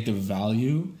 But I think the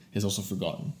value is also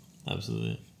forgotten.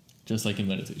 Absolutely. Just like in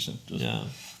meditation. Yeah.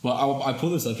 Well, I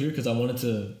pulled this up here because I wanted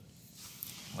to...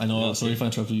 I know, sorry if I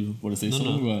interrupted you want to say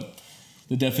something, but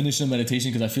the definition of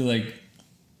meditation, because I feel like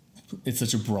it's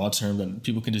such a broad term that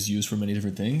people can just use for many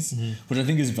different things, which I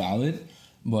think is valid,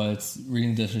 but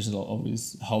reading the definition is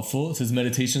always helpful. It says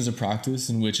meditation is a practice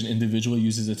in which an individual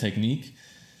uses a technique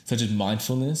such as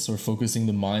mindfulness or focusing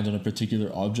the mind on a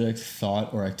particular object,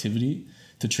 thought, or activity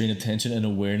to train attention and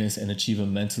awareness and achieve a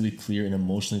mentally clear and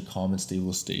emotionally calm and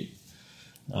stable state.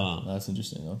 That's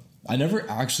interesting, huh? I never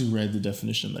actually read the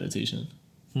definition of meditation.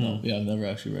 No, I've never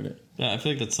actually read it. Yeah, I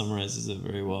feel like that summarizes it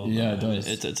very well. Yeah, it does.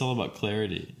 It's all about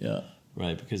clarity. Yeah.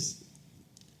 Right, because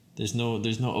there's no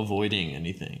avoiding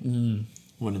anything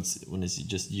when it's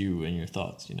just you and your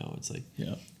thoughts. You know, it's like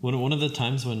one of the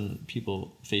times when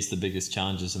people face the biggest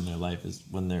challenges in their life is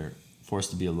when they're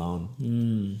forced to be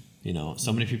alone. You know,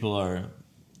 so many people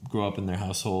grow up in their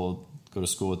household, go to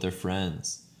school with their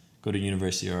friends, go to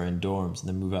university or in dorms, and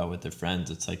then move out with their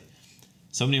friends. It's like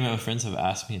so many of my friends have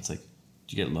asked me, it's like,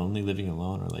 do you get lonely living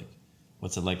alone? Or like,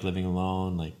 what's it like living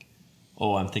alone? Like,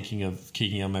 oh, I'm thinking of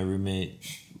kicking out my roommate.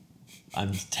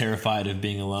 I'm terrified of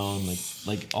being alone,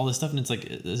 like all this stuff. And it's like,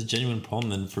 it's a genuine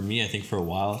problem. And for me, I think for a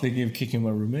while, Thinking of kicking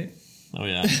my roommate. oh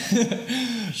yeah,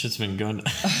 shit's been going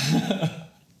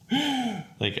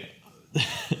like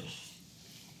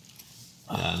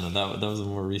yeah, no, that was a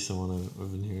more recent one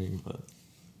I've been hearing. But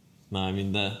no, I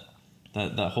mean that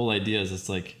whole idea is, it's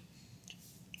like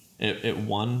it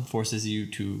one forces you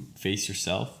to face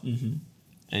yourself,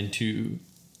 and two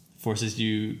forces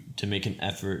you to make an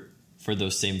effort for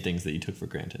those same things that you took for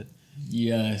granted.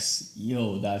 Yes,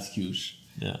 yo, that's huge.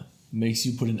 Yeah, makes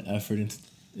you put an effort into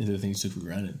the things you took for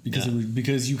granted,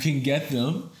 because you can get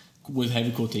them with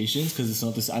heavy quotations, because it's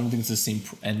not this. I don't think it's the same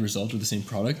end result or the same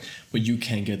product, but you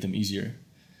can get them easier.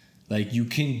 Like, you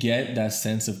can get that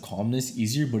sense of calmness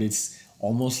easier, but it's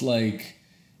almost like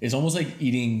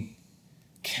eating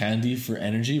candy for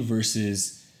energy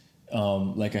versus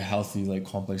like a healthy, like,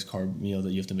 complex carb meal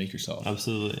that you have to make yourself.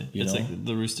 Absolutely. It's like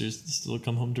the roosters still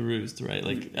come home to roost, right?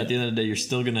 Like, at the end of the day, you're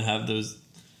still gonna have those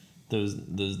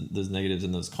negatives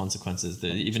and those consequences.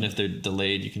 That even if they're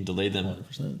delayed, you can delay them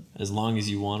 100%. as long as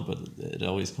you want, but it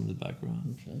always comes back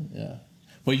around. Yeah,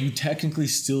 but you technically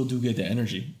still do get the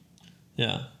energy.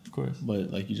 Yeah, of course.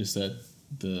 But like you just said,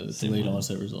 the Same delayed way.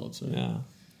 onset results are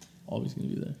always going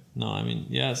to be there. No, I mean,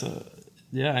 yeah. So,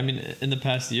 yeah, I mean, in the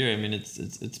past year, I mean,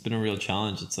 it's been a real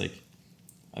challenge. It's like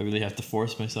I really have to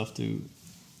force myself to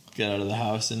get out of the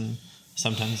house, and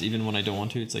sometimes even when I don't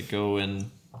want to, it's like go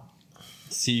and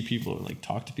see people, or like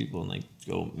talk to people, and like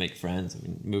go make friends. I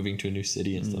mean, moving to a new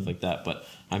city and stuff like that. But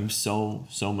I'm so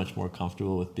much more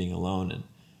comfortable with being alone, and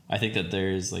I think that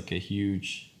there's like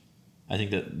I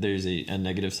think that there's a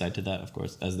negative side to that, of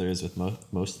course, as there is with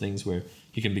most things, where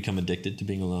you can become addicted to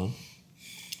being alone.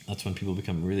 That's when people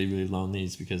become really, really lonely,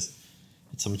 is because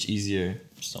it's so much easier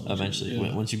eventually.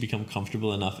 Yeah. Once you become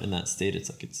comfortable enough in that state, it's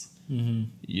like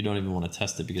you don't even want to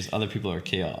test it, because other people are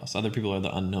chaos. Other people are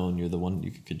the unknown. You're the one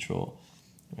you can control.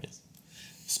 Right.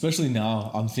 Especially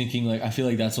now, I'm thinking, like, I feel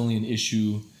like that's only an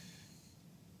issue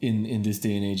in this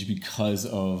day and age because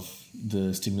of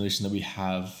the stimulation that we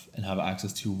have and have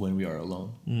access to when we are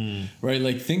alone. Right?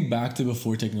 Like, think back to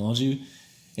before technology.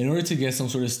 In order to get some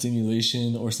sort of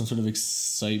stimulation or some sort of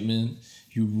excitement,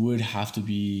 you would have to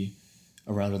be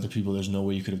around other people. There's no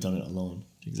way you could have done it alone.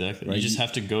 Exactly. Right? You just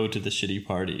have to go to the shitty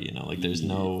party, you know, like there's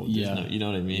no, you know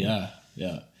what I mean?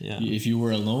 Yeah. If you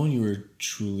were alone, you were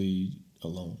truly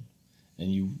alone,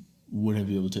 and you wouldn't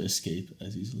be able to escape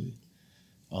as easily.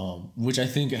 Which I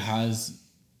think has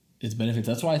its benefits.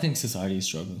 That's why I think society is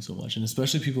struggling so much, and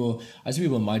especially I see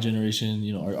people in my generation,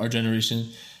 you know, our generation,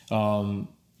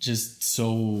 just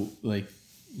so like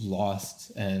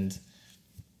lost, and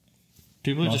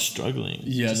people are just struggling.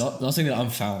 Yeah, not saying that I'm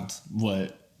found,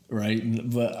 but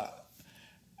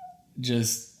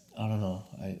just I don't know.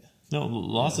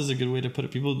 Lost is a good way to put it.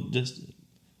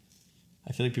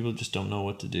 I feel like people just don't know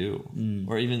what to do,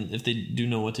 or even if they do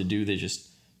know what to do, they just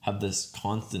have this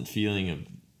constant feeling of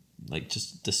like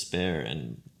just despair,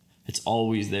 and it's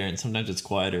always there. And sometimes it's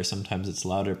quieter, sometimes it's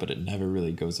louder, but it never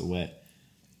really goes away.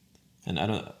 And I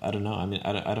don't know. I mean,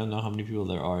 I don't know how many people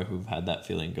there are who've had that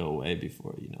feeling go away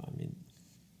before. You know, I mean,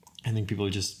 I think people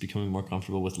are just becoming more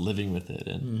comfortable with living with it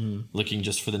and looking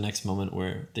just for the next moment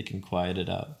where they can quiet it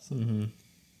out. So.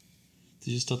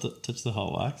 Did you still touch the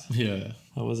hot wax? Yeah.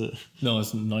 How was it? No,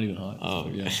 it's not even hot. Oh,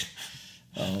 yeah.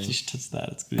 You should touch that.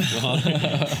 It's gonna be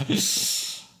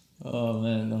hot. Oh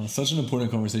man, no, such an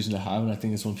important conversation to have, and I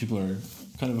think it's one people are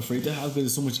kind of afraid to have, because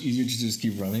it's so much easier to just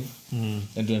keep running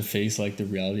and then face like the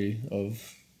reality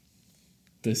of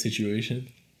the situation.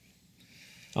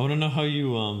 I want to know how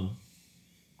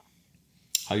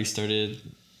you started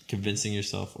convincing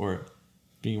yourself or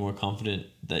being more confident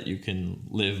that you can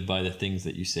live by the things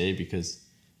that you say, because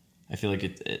I feel like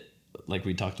it like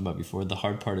we talked about before, the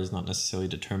hard part is not necessarily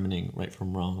determining right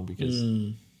from wrong, because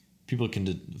people can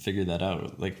figure that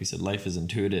out. Like we said, life is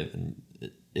intuitive, and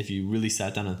if you really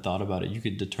sat down and thought about it, you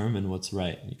could determine what's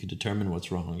right, you could determine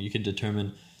what's wrong, you could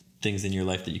determine things in your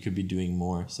life that you could be doing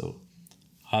more. So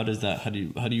how do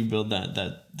you build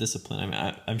that discipline? I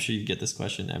mean, I'm sure you get this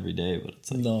question every day, but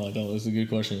it's like, no, it's a good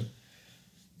question.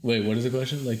 Wait, what is the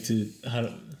question?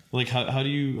 How do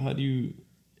you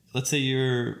let's say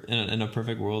you're in a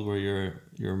perfect world where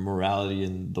your morality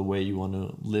and the way you want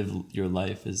to live your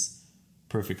life is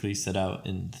perfectly set out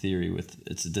in theory, with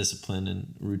its discipline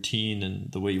and routine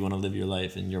and the way you want to live your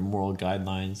life, and your moral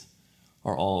guidelines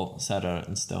are all set out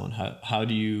in stone. How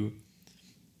do you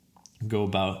go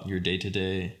about your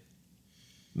day-to-day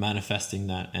manifesting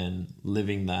that and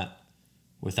living that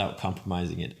without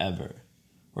compromising it ever?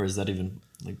 Or is that even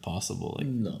like possible? Like,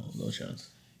 no chance.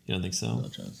 You don't think so? No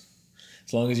chance.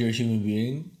 As long as you're a human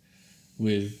being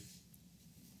with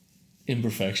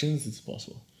imperfections, it's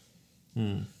possible.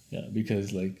 Yeah,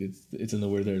 because like it's in the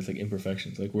word there. It's like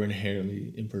imperfections. Like we're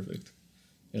inherently imperfect,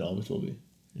 and always will be.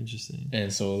 Interesting.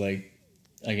 And so like,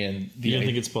 again, You don't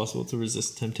think it's possible to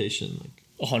resist temptation,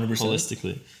 like 100%.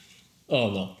 holistically?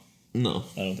 Oh no, No,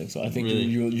 I don't think so. I think Really?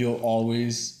 you'll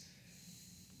always,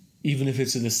 even if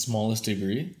it's to the smallest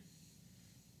degree,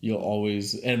 you'll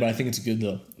always. But I think it's good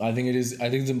though. I think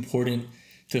it's important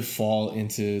to fall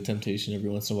into temptation every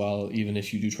once in a while, even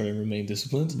if you do try to remain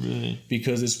disciplined. really.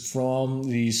 Because it's from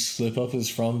these slip ups, it's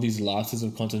from these lapses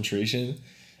of concentration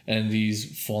and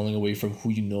these falling away from who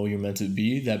you know you're meant to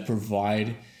be that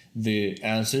provide the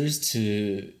answers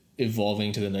to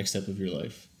evolving to the next step of your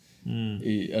life.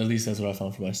 At least that's what I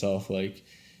found for myself. Like,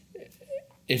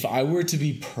 if I were to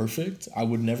be perfect, I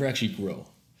would never actually grow.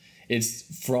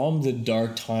 It's from the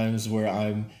dark times where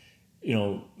I'm,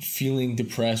 feeling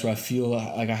depressed, where I feel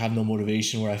like I have no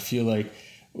motivation, where I feel like,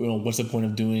 what's the point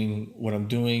of doing what I'm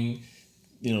doing?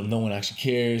 No one actually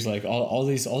cares. Like all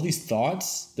these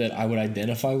thoughts that I would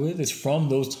identify with, it's from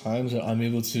those times that I'm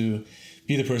able to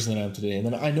be the person that I am today. And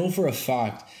then I know for a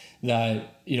fact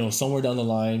that, somewhere down the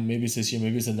line, maybe it's this year,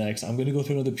 maybe it's the next, I'm going to go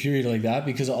through another period like that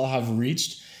because I'll have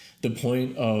reached the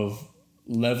point of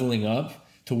leveling up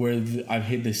to where I've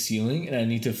hit the ceiling and I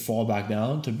need to fall back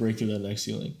down to break through that next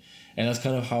ceiling. And that's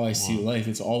kind of how I see life.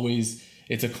 It's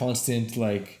a constant,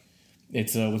 like,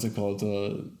 it's what's it called?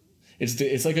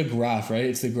 It's like a graph, right?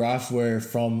 It's the graph where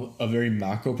from a very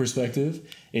macro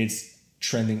perspective, it's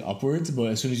trending upwards. But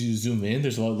as soon as you zoom in,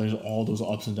 there's all those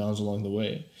ups and downs along the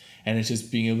way. And it's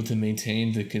just being able to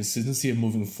maintain the consistency of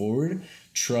moving forward,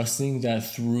 trusting that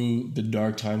through the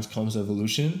dark times comes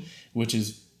evolution, which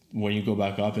is when you go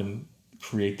back up and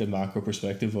create the macro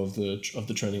perspective of the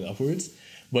trending upwards.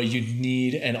 But you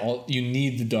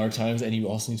need the dark times, and you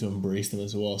also need to embrace them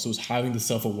as well. So it's having the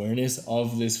self-awareness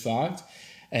of this fact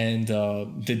and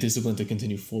the discipline to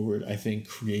continue forward, I think,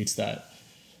 creates that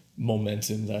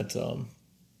momentum that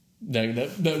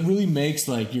really makes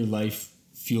like your life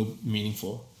feel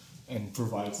meaningful and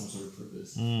provide some sort of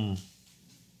purpose.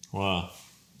 Wow.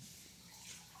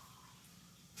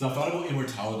 So I thought about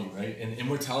immortality, right? And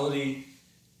immortality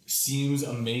seems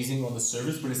amazing on the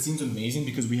surface, but it seems amazing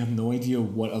because we have no idea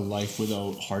what a life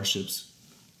without hardships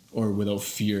or without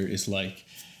fear is like.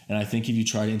 And I think if you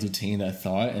try to entertain that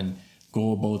thought and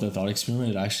go about that thought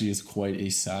experiment, it actually is quite a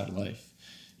sad life,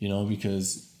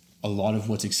 because a lot of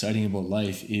what's exciting about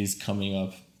life is coming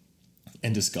up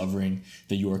and discovering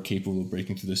that you are capable of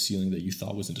breaking through the ceiling that you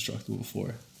thought was indestructible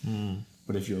before.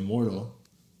 But if you're immortal,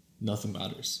 nothing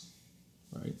matters,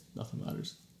 right? Nothing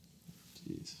matters.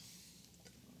 Jeez.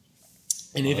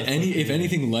 And if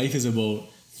anything, life is about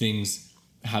things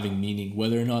having meaning.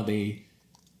 Whether or not they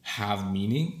have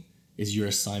meaning is your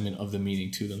assignment of the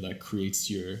meaning to them that creates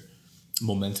your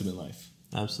momentum in life.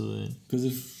 Absolutely. Because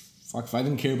if I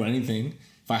didn't care about anything,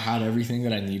 if I had everything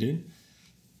that I needed,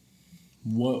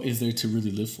 what is there to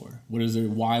really live for? Why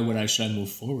should I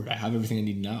move forward? I have everything I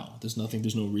need now. There's no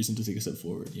reason to take a step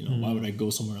forward. Why would I go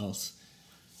somewhere else?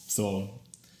 So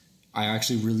I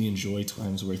actually really enjoy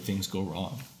times where things go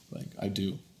wrong. Like I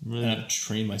do. Really? And I've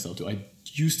trained myself to.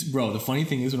 The funny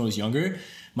thing is when I was younger,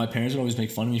 my parents would always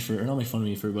make fun of me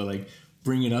but like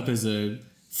bring it up as a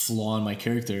flaw in my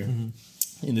character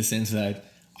in the sense that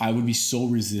I would be so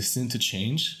resistant to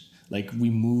change. Like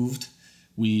let's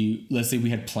say we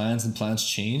had plans and plans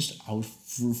changed. I would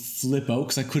flip out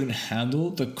because I couldn't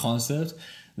handle the concept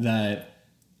that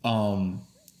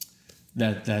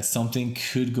that something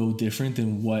could go different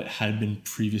than what had been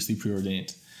previously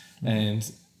preordained. And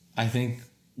I think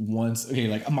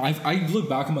I look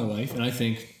back on my life and I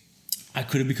think I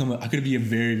could be a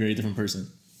very, very different person.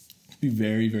 Be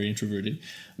very, very introverted,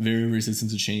 very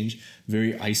resistant to change,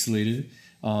 very isolated.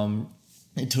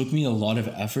 It took me a lot of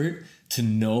effort to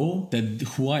know that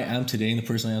who I am today and the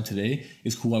person I am today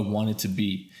is who I wanted to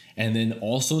be. And then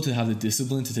also to have the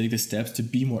discipline to take the steps to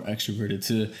be more extroverted,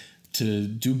 to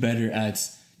do better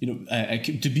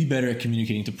to be better at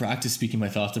communicating, to practice speaking my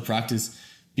thoughts, to practice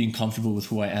being comfortable with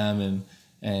who I am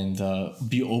and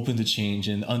be open to change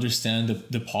and understand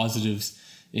the positives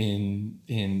in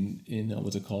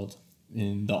what's it called?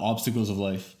 In the obstacles of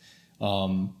life.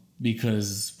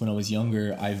 Because when I was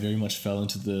younger, I very much fell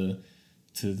into the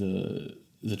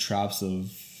traps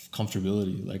of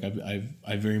comfortability. Like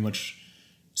I very much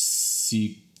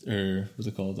seek, or what's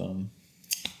it called?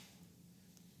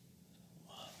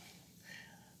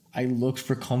 I looked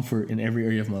for comfort in every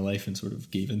area of my life and sort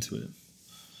of gave into it.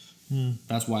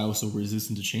 That's why I was so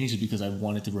resistant to change, is because I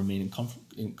wanted to remain in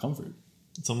comfort.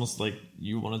 It's almost like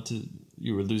you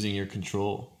were losing your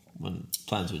control when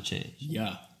plans would change.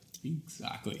 Yeah,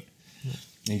 exactly.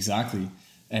 Exactly.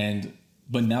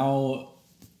 But now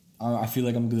I feel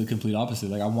like I'm the complete opposite.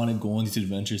 Like I want to go on these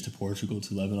adventures to Portugal,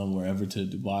 to Lebanon, wherever, to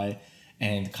Dubai,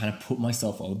 and kind of put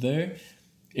myself out there,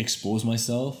 expose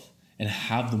myself, and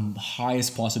have the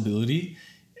highest possibility,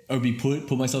 or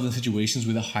put myself in situations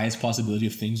with the highest possibility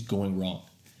of things going wrong.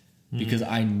 Because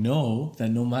I know that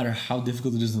no matter how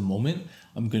difficult it is in the moment,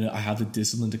 I have the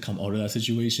discipline to come out of that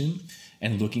situation,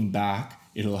 and looking back,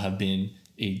 it'll have been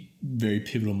a very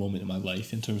pivotal moment in my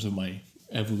life in terms of my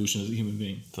evolution as a human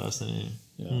being. Fascinating.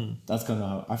 Yeah, that's kind of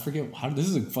how I forget how. This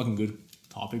is a fucking good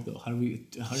topic though. How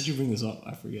did you bring this up?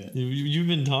 I forget. You've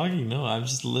been talking. No, I'm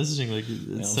just listening. Like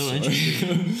it's so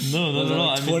interesting. No, not at all.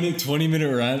 Like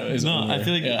 20-minute rant. No, I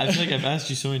feel like I've asked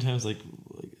you so many times. Like,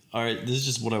 all right, this is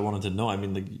just what I wanted to know. I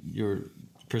mean, like your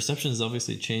perception has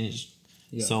obviously changed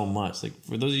so much. Like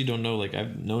for those of you who don't know, like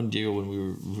I've known Diego when we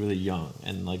were really young,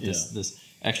 and like this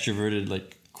extroverted,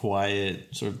 like quiet,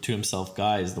 sort of to himself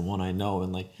guy is the one I know.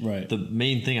 And like the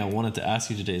main thing I wanted to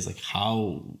ask you today is like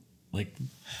how, like,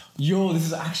 yo, this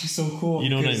is actually so cool. You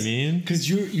know what I mean? Because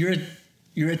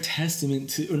you're a testament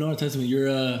to, or not a testament.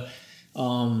 You're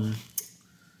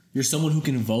someone who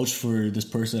can vouch for this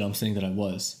person that I'm saying that I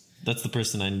was. That's the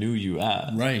person I knew you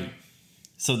as. Right.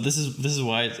 So this is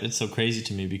why it's so crazy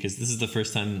to me, because this is the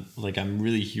first time like I'm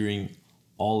really hearing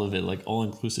all of it, like all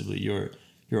inclusively, your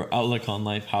outlook on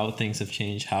life, how things have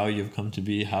changed, how you've come to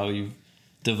be, how you've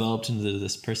developed into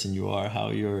this person you are, how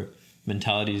your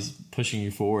mentality is pushing you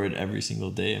forward every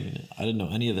single day. I mean, I didn't know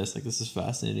any of this. Like, this is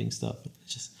fascinating stuff.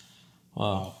 It's just,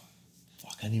 wow.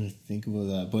 Fuck, I didn't even think about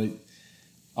that. But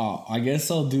I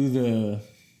guess I'll do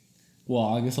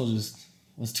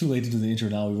it's too late to do the intro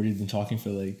now. We've already been talking for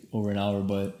like over an hour,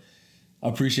 but I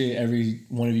appreciate every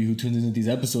one of you who tunes into these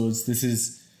episodes. This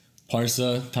is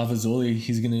Parsa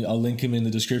Tafazoli. I'll link him in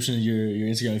the description of your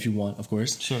Instagram if you want, of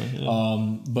course. Sure.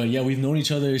 Yeah. But yeah, we've known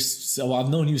each other. So I've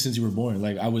known you since you were born.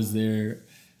 Like I was there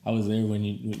when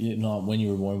you, not when you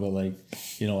were born, but like,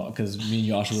 you know, because me and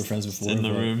Yasha were friends before. In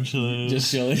the room chilling. Just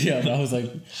chilling. Yeah, but I was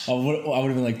like, I would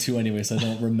have been like 2 anyway, so I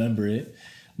don't remember it.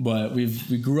 But we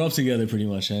grew up together pretty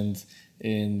much,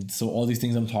 and so all these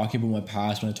things I'm talking about my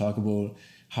past, when I talk about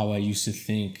how I used to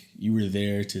think, you were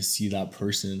there to see that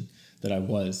person that I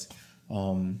was.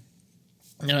 And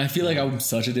I feel like I'm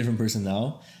such a different person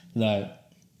now that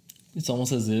it's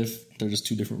almost as if they're just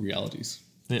two different realities.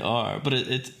 They are, but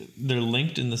they're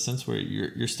linked in the sense where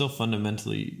you're still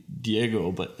fundamentally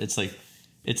Diego, but it's like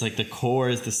the core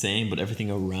is the same, but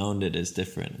everything around it is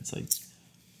different. It's like,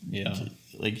 yeah,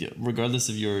 like regardless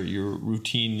of your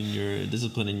routine and your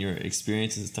discipline and your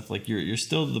experience and stuff, like you're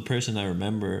still the person I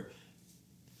remember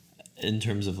in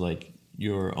terms of like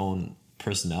your own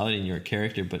personality and your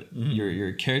character, but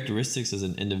your characteristics as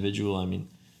an individual, I mean,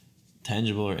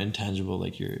 tangible or intangible,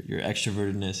 like your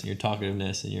extrovertedness and your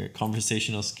talkativeness and your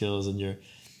conversational skills and your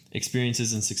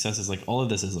experiences and successes, like all of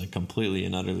this is like completely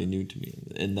and utterly new to me.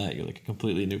 In that you're like a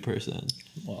completely new person.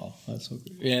 Wow, that's so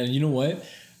great. Yeah, and you know what?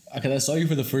 Because I saw you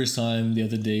for the first time the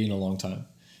other day in a long time,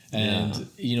 and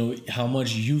you know how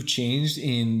much you've changed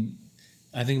in.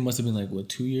 I think it must have been like what,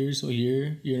 2 years, a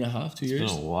year and a half, 2 years.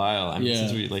 It's been a while. I mean,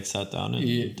 since we like sat down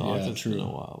and talked, it's true. Been a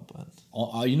while.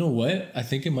 But you know what? I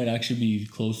think it might actually be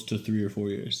close to 3 or 4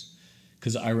 years,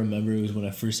 because I remember it was when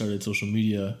I first started social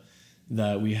media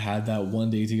that we had that one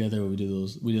day together where we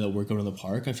did that workout in the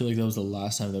park. I feel like that was the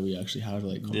last time that we actually had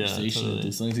like conversation and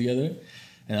did something together,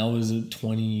 and that was in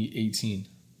 2018.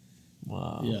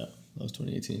 Wow. Yeah, that was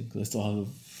 2018 because I still have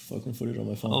the fucking footage on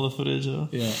my phone. All the footage, huh?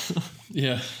 Yeah,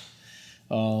 yeah.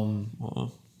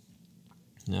 Wow.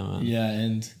 Yeah, man. Yeah,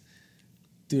 and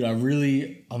dude,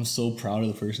 I'm so proud of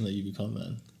the person that you become,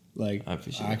 man. Like, I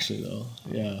appreciate actually, though,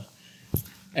 yeah.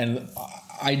 And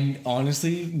I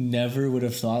honestly never would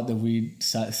have thought that we'd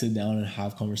sit down and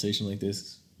have conversation like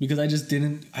this, because I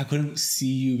couldn't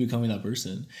see you becoming that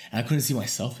person, and I couldn't see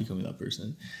myself becoming that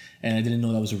person, and I didn't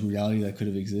know that was a reality that could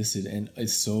have existed. And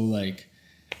it's so like,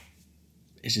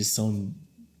 it's just so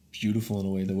beautiful in a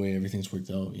way, the way everything's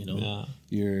worked out, you know. Yeah.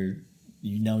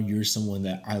 You're someone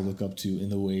that I look up to in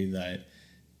the way that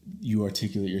you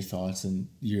articulate your thoughts and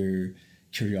your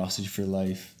curiosity for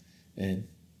life, and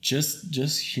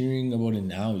just hearing about it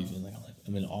now, even like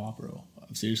I'm in awe, bro.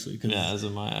 Seriously. Yeah, as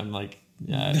am I. I'm like,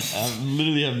 yeah, I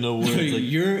literally have no words. Like,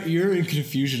 you're in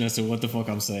confusion as to what the fuck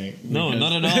I'm saying. No,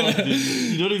 not at all.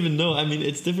 You don't even know. I mean,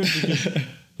 it's different because,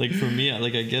 like, for me,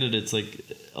 like, I get it. It's like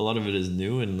a lot of it is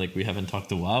new and like we haven't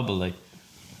talked a while, but like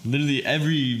literally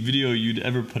every video you'd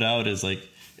ever put out is like,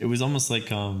 it was almost like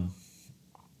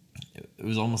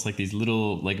these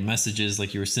little like messages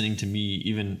like you were sending to me,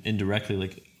 even indirectly.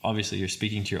 Like obviously you're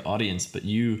speaking to your audience, but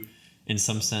you in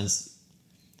some sense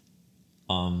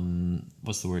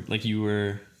what's the word? Like you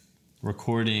were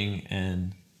recording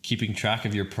and keeping track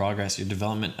of your progress, your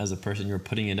development as a person. You were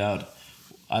putting it out.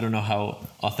 I don't know how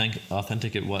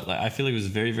authentic it was. Like I feel like it was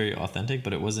very, very authentic,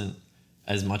 but it wasn't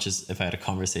as much as if I had a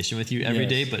conversation with you every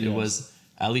day. But it was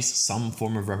at least some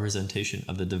form of representation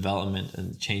of the development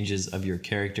and changes of your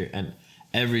character. And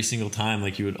every single time,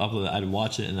 like you would upload it, I'd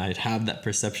watch it and I'd have that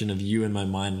perception of you in my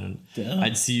mind, and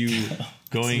I'd see you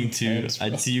going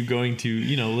to,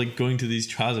 you know, like going to these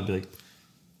trials. I'd be like,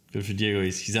 good for Diego.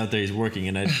 He's out there. He's working,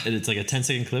 and it's like a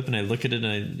 10-second clip, and I look at it, and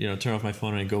I, you know, turn off my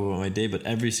phone and I go about my day. But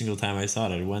every single time I saw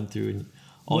it, I went through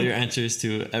all your answers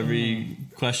to every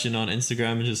question on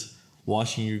Instagram and just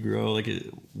watching you grow. Like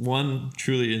one,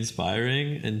 truly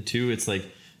inspiring, and two, it's like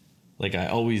I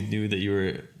always knew that you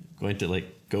were going to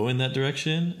like go in that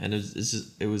direction, and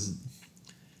it was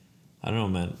I don't know,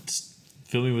 man. Just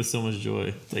filled me with so much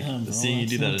joy. Like seeing you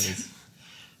do that.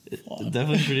 It's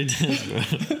definitely pretty tense, bro.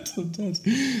 That's so tense.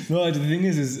 No, the thing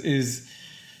is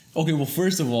okay. Well,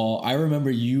 first of all, I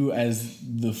remember you as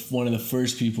one of the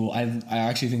first people. I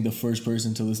actually think the first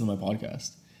person to listen to my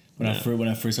podcast when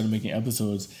I first started making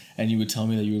episodes, and you would tell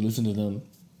me that you would listen to them,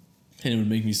 and it would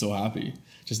make me so happy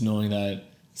just knowing that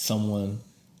someone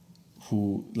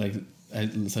who like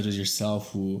such as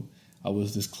yourself, who I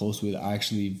was this close with,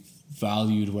 actually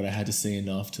valued what I had to say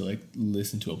enough to like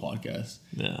listen to a podcast.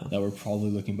 Yeah, that were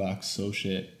probably looking back so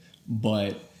shit,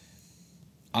 but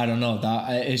I don't know,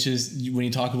 that it's just when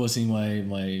you talk about seeing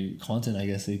my content, I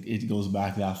guess it goes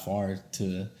back that far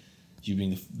to you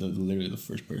being the literally the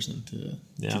first person to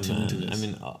tune into this. I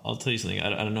mean, I'll tell you something. I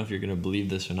don't know if you're gonna believe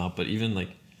this or not, but even like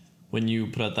when you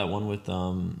put out that one with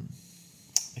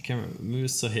I can't remember, maybe it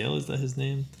was Sohail, is that his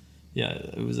name? Yeah,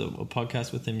 it was a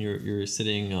podcast with him. You're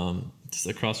sitting just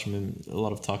across from him. A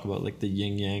lot of talk about like the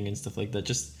yin yang and stuff like that.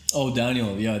 Just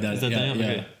Daniel, yeah, Daniel? yeah.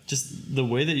 Okay. Just the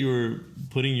way that you were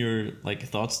putting your like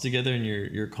thoughts together and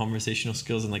your conversational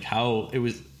skills, and like how it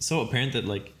was so apparent that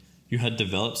like you had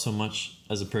developed so much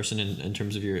as a person in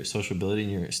terms of your social ability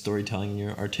and your storytelling and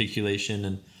your articulation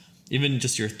and even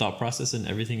just your thought process and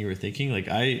everything you were thinking. Like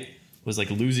I was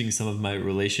like losing some of my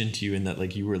relation to you in that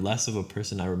like you were less of a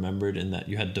person I remembered, and that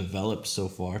you had developed so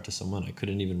far to someone I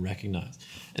couldn't even recognize.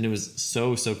 And it was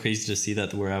so crazy to see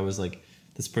that, where I was like,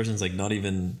 this person's like not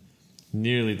even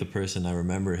nearly the person I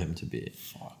remember him to be.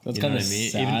 Fuck, that's kind of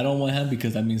sad on one hand,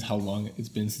 because that means how long it's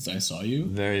been since I saw you.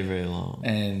 Very, very long.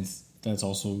 And that's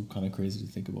also kind of crazy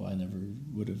to think about. I never.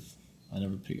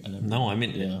 No, I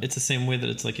mean, it's the same way that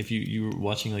it's like if you were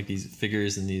watching like these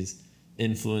figures and these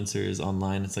influencers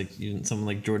online, it's like someone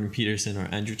like Jordan Peterson or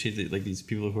Andrew Tate, like these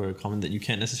people who are common that you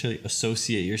can't necessarily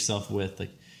associate yourself with,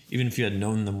 like even if you had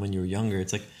known them when you were younger.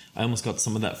 It's like I almost got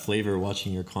some of that flavor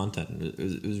watching your content, and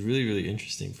it was really, really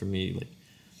interesting for me, like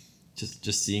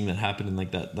just seeing that happen, and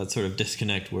like that sort of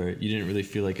disconnect where you didn't really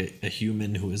feel like a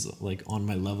human who was like on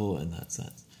my level in that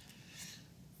sense.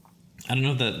 I don't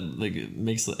know if that like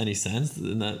makes any sense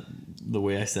in that the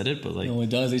way I said it, but like no,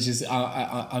 it does. It's just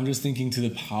I'm just thinking to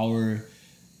the power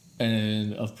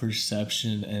and of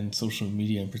perception and social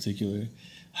media in particular,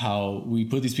 how we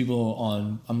put these people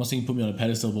on. I'm not saying put me on a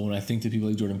pedestal, but when I think to people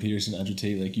like Jordan Peterson, Andrew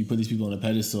Tate, like you put these people on a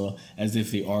pedestal as if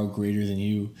they are greater than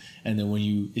you, and then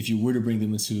if you were to bring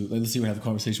them into, like, let's say we have a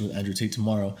conversation with Andrew Tate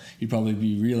tomorrow, you'd probably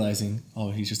be realizing,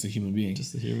 oh, he's just a human being,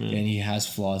 and he has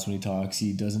flaws when he talks.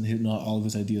 He doesn't hit. Not all of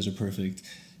his ideas are perfect.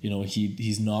 You know,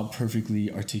 he's not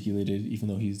perfectly articulated, even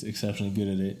though he's exceptionally good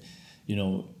at it. You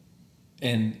know,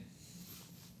 and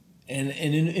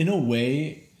in a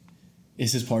way,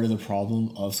 it's just part of the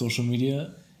problem of social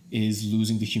media, is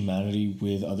losing the humanity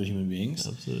with other human beings.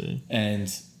 Absolutely. And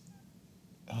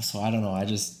so I don't know. That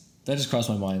just crossed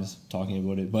my mind talking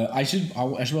about it. But I should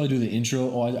probably do the intro.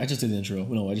 Oh, I just did the intro.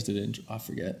 No, I just did the intro. I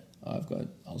forget. I've got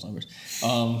Alzheimer's.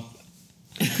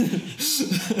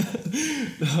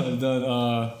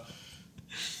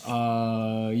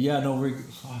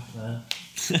 Fuck, man.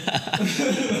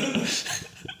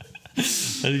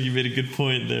 I think you made a good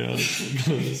point there.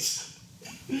 Thanks.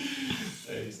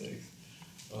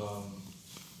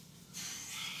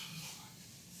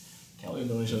 Can't we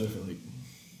know each other for like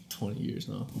 20 years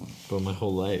now? Bro, my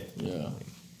whole life. Yeah.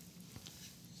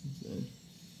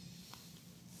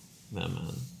 Man.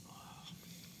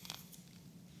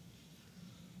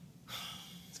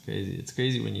 It's crazy. It's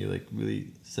crazy when you like really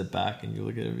sit back and you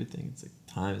look at everything. It's like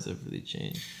times have really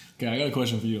changed. Okay, I got a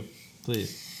question for you.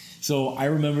 Please. So I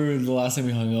remember the last time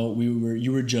we hung out,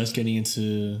 you were just getting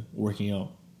into working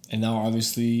out, and now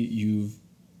obviously you've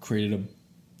created a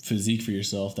physique for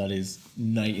yourself that is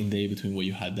night and day between what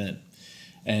you had then.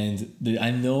 And I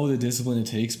know the discipline it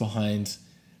takes behind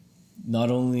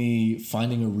not only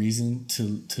finding a reason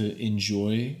to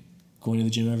enjoy going to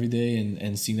the gym every day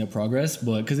and seeing that progress,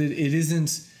 but because it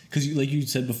isn't, because like you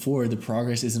said before, the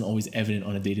progress isn't always evident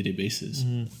on a day-to-day basis.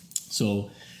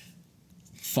 So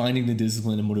finding the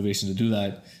discipline and motivation to do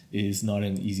that is not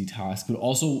an easy task. But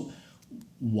also,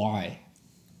 why?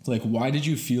 Like, why did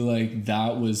you feel like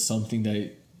that was something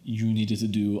that you needed to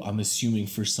do, I'm assuming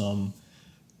for some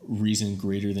reason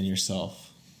greater than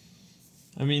yourself?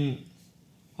 I mean,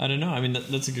 I don't know. I mean,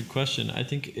 that's a good question. I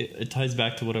think it ties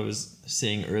back to what I was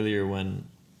saying earlier, when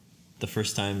the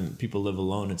first time people live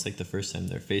alone, it's like the first time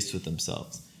they're faced with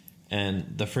themselves.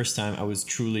 And the first time I was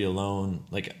truly alone,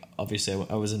 like obviously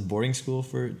I was in boarding school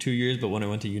for 2 years, but when I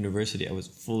went to university, I was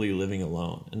fully living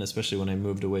alone. And especially when I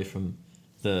moved away from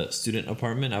the student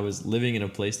apartment, I was living in a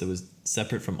place that was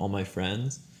separate from all my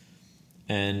friends.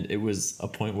 And it was a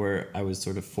point where I was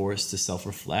sort of forced to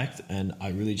self-reflect, and I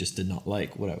really just did not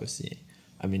like what I was seeing.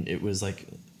 I mean, it was like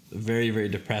very, very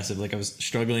depressive. Like I was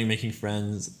struggling making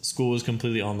friends. School was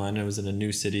completely online. I was in a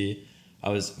new city. I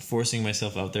was forcing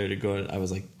myself out there to go. I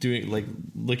was like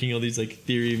looking at all these like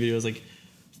theory videos, like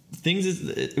things.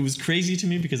 It was crazy to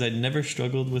me because I'd never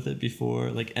struggled with it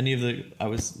before. Like I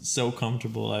was so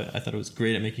comfortable. I thought it was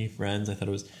great at making friends. I thought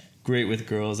it was great with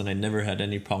girls, and I never had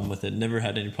any problem with it. Never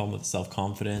had any problem with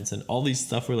self-confidence, and all these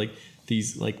stuff were like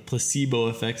these like placebo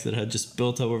effects that had just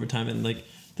built up over time. And like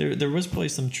there was probably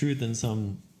some truth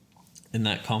in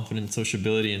that confident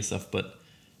sociability and stuff. But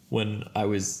when I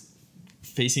was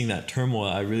facing that turmoil,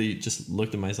 I really just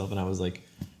looked at myself and I was like,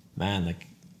 man, like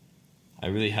I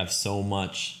really have so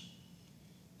much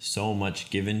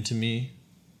given to me,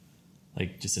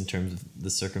 like just in terms of the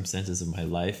circumstances of my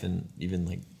life, and even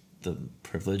like the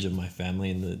privilege of my family,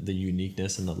 and the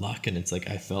uniqueness and the luck. And it's like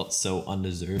I felt so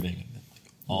undeserving of it, like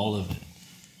all of it.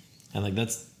 And like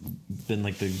that's been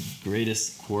like the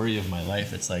greatest worry of my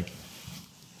life. It's like,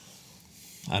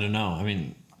 I don't know. I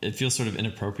mean, it feels sort of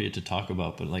inappropriate to talk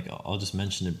about, but like I'll just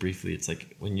mention it briefly. It's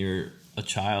like when you're a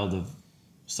child of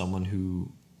someone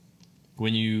who,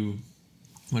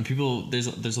 when people,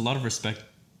 there's a lot of respect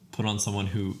put on someone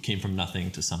who came from nothing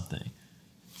to something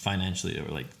financially, or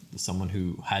like someone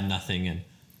who had nothing and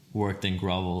worked and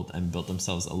groveled and built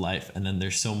themselves a life. And then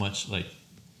there's so much like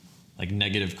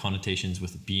negative connotations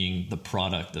with being the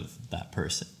product of that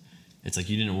person. It's like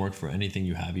you didn't work for anything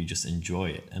you have, you just enjoy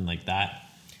it. And like that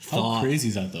thought, how crazy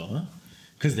is that though, huh?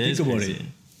 Because think about it.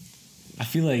 I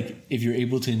feel like if you're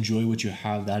able to enjoy what you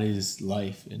have, that is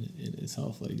life in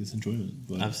itself. Like it's enjoyment.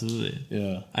 But absolutely.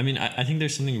 Yeah. I mean, I think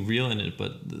there's something real in it,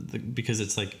 but because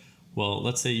it's like, well,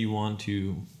 let's say you want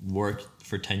to work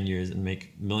for 10 years and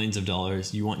make millions of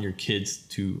dollars. You want your kids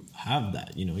to have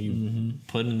that, you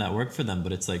put in that work for them,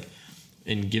 but it's like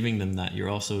in giving them that, you're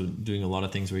also doing a lot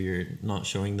of things where you're not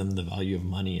showing them the value of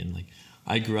money. And like,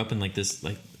 I grew up in like this,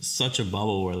 like such a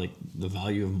bubble where like the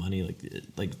value of money,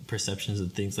 like perceptions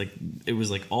of things, like it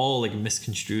was like all like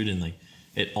misconstrued, and like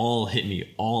it all hit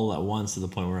me all at once to the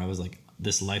point where I was like,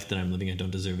 this life that I'm living, I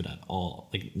don't deserve it at all.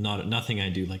 Like nothing I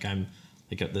do, like I'm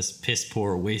like this piss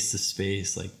poor waste of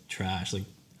space, like trash,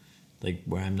 like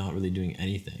where I'm not really doing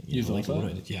anything. You know? Like what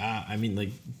I did. Yeah, I mean,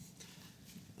 like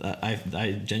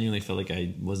I genuinely felt like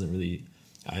I wasn't really.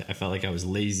 I felt like I was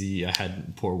lazy. I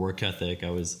had poor work ethic. I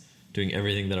was doing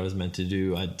everything that I was meant to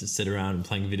do. I had to sit around and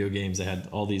playing video games. I had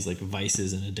all these like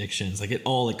vices and addictions. Like it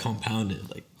all like compounded.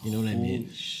 Like, you know what I mean?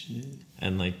 Holy shit.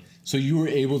 And like, so you were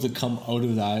able to come out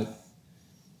of that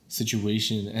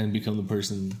situation and become the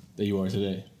person that you are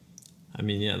today. I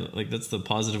mean, yeah, like that's the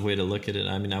positive way to look at it.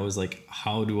 I mean, I was like,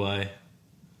 how do I?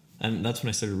 And that's when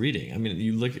I started reading. I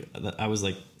mean, I was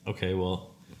like, okay,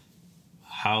 well,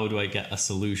 how do I get a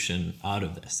solution out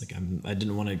of this? Like I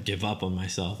didn't want to give up on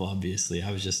myself. Obviously,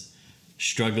 I was just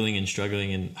struggling,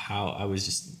 and how I was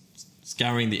just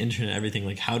scouring the internet, everything.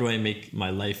 Like, how do I make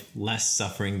my life less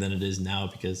suffering than it is now?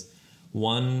 Because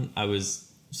one, I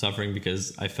was suffering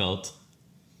because I felt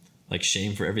like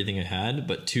shame for everything I had,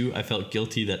 but two, I felt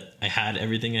guilty that I had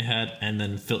everything I had and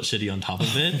then felt shitty on top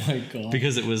of it. Oh my God.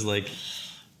 Because it was like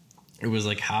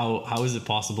how is it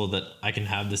possible that I can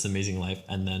have this amazing life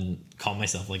and then call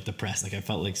myself like depressed? Like I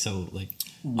felt like so like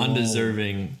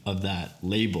undeserving of that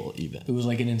label even. It was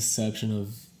like an inception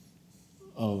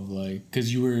of like,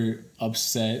 because you were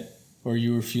upset or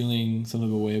you were feeling some type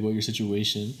of way about your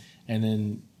situation, and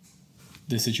then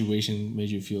the situation made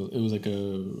you feel, it was like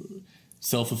a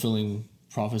self-fulfilling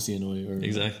prophecy in a way. Or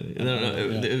exactly.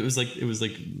 It was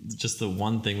like just the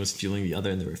one thing was fueling the other,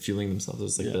 and they were fueling themselves. It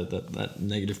was like that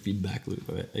negative feedback loop,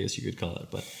 I guess you could call it.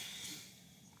 But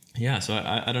yeah, so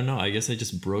I don't know. I guess I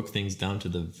just broke things down to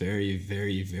the very,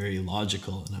 very, very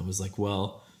logical, and I was like,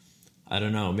 well, I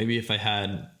don't know. Maybe if I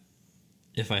had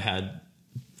if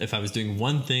I was doing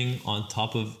one thing on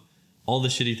top of all the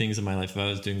shitty things in my life, if I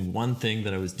was doing one thing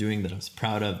that I was doing that I was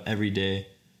proud of every day,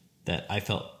 that I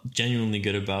felt genuinely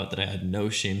good about, that I had no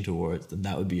shame towards, then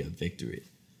that would be a victory.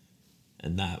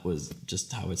 And that was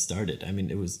just how it started. I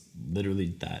mean, it was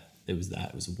literally that. It was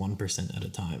 1% at a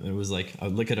time. It was like, I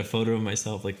would look at a photo of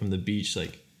myself, like from the beach,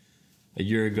 like a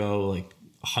year ago, like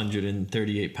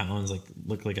 138 pounds, like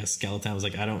looked like a skeleton. I was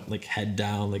like, I don't, like, head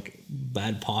down, like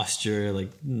bad posture,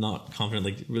 like not confident,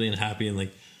 like really unhappy. And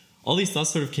like all these thoughts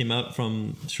sort of came out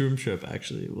from Shroom Trip,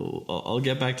 actually. Well, I'll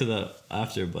get back to that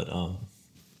after, but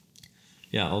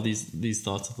yeah, all these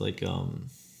thoughts of like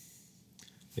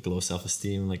low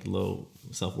self-esteem, like low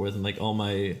self-worth, and like all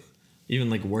my, even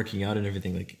like working out and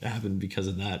everything, like happened because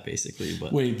of that, basically.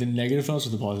 But wait, the negative thoughts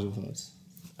or the positive thoughts?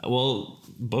 Well,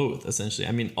 both, essentially.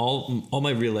 I mean, all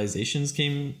my realizations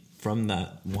came from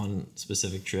that one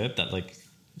specific trip, that like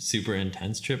super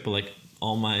intense trip, but like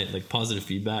all my like positive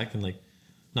feedback and like,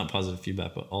 not positive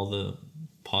feedback, but all the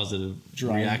positive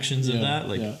reactions of that,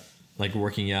 like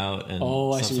working out and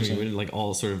stuff, like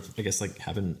all sort of, I guess, like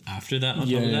happened after that. On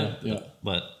top of that. Yeah.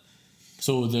 But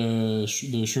so the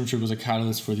Shroom Trip was a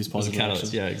catalyst for these positive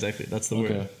reactions. Yeah, exactly. That's the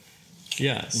word.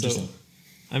 Yeah. So,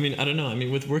 I mean, I don't know. I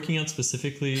mean, with working out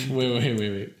specifically.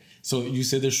 Wait. So you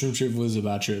said the Shroom Trip was a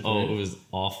bad trip. Oh, right? It was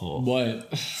awful.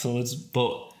 What? So let's.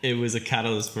 But it was a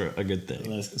catalyst for a good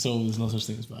thing. So there's no such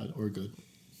thing as bad or good.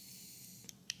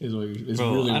 Bro,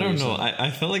 really, I don't know. I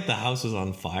felt like the house was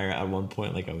on fire at one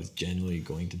point. Like I was genuinely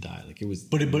going to die. Like it was.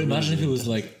 But imagine if it was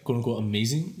like quote unquote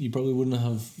amazing. You probably wouldn't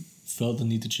have felt the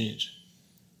need to change.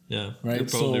 Yeah. Right. You're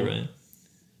probably right.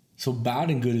 So bad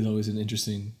and good is always an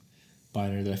interesting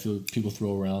binary that I feel people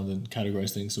throw around and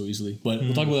categorize things so easily. But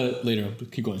we'll talk about it later.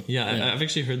 But keep going. Yeah, I've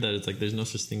actually heard that it's like there's no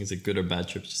such thing as a good or bad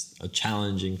trip. It's just a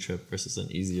challenging trip versus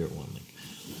an easier one. Like.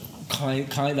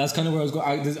 That's kind of where I was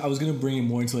going. I was going to bring it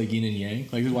more into like yin and yang.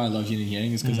 Like this is why I love yin and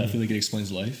yang, is because I feel like it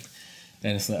explains life,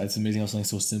 and it's amazing how something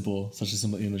so simple, such a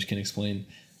simple image, can explain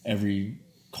every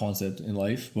concept in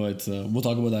life. But we'll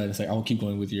talk about that in a second. I'll keep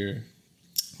going with your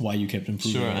why you kept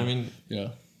improving. Sure. I mean,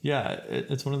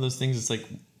 it's one of those things. It's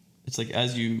like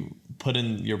as you put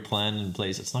in your plan in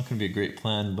place, it's not going to be a great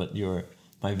plan, but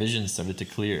my vision started to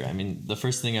clear. I mean, the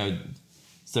first thing I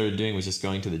started doing was just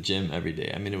going to the gym every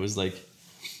day. I mean, it was like.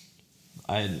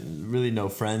 I had really no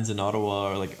friends in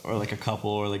Ottawa or like a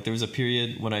couple, or like there was a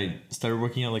period when I started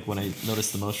working out, like when I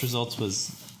noticed the most results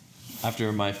was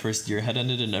after my first year had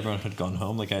ended and everyone had gone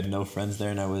home. Like I had no friends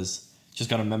there, and I was just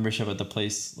got a membership at the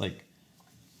place. Like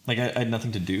I had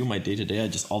nothing to do my day to day. I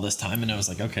had just all this time, and I was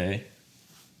like, okay,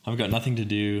 I've got nothing to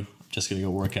do. I'm just going to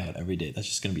go work out every day. That's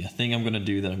just going to be a thing I'm going to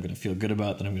do, that I'm going to feel good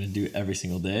about, that I'm going to do every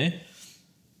single day.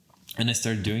 And I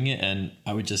started doing it, and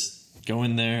I would just go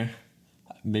in there.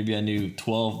 Maybe I knew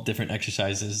 12 different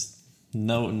exercises,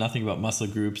 nothing about muscle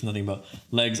groups, nothing about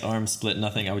legs, arms, split,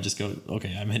 nothing. I would just go,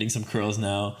 okay, I'm hitting some curls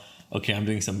now. Okay, I'm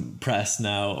doing some press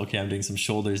now. Okay, I'm doing some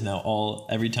shoulders now.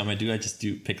 Every time I do, I just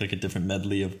pick like a different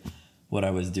medley of what I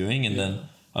was doing. And then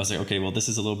I was like, okay, well, this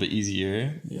is a little bit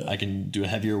easier. Yeah. I can do a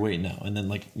heavier weight now. And then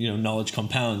like, knowledge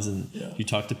compounds, and you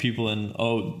talk to people,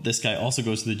 and this guy also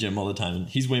goes to the gym all the time, and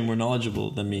he's way more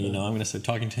knowledgeable than me. I'm going to start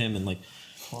talking to him, and like,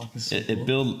 it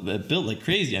built like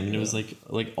crazy. I mean, it was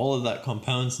like all of that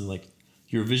compounds, and like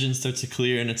your vision starts to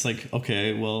clear, and it's like,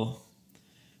 okay, well,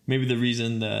 maybe the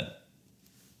reason that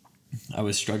I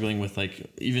was struggling with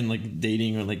like even like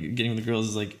dating or like getting with the girls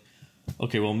is like,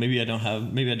 okay, well, maybe I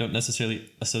don't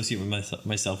necessarily associate with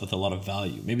myself with a lot of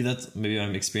value. Maybe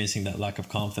I'm experiencing that lack of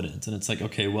confidence, and it's like,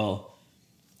 okay, well,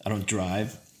 I don't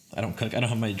drive, I don't cook, I don't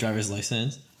have my driver's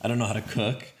license, I don't know how to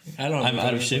cook, I'm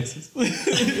out of shape.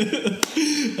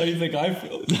 How do you think I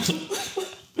feel?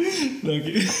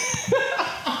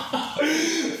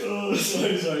 Oh,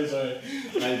 sorry.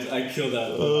 I killed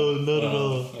that. Oh, not at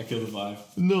all. I killed the vibe.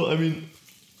 No, I mean,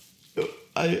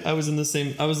 I was in the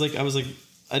same. I was like,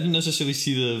 I didn't necessarily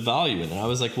see the value in it. I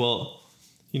was like, well,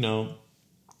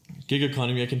 gig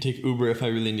economy, I can take Uber if I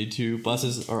really need to.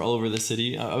 Buses are all over the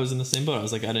city. I was in the same boat. I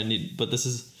was like, I didn't need, but this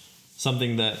is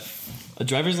something that a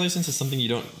driver's license is something you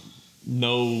don't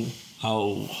know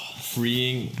how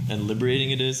freeing and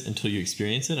liberating it is until you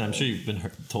experience it. And I'm sure you've been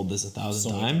told this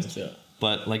 1,000 times. Yeah.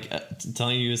 But like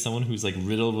telling you as someone who's like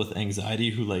riddled with anxiety,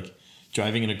 who like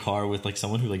driving in a car with like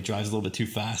someone who like drives a little bit too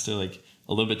fast or like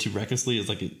a little bit too recklessly, is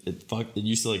like it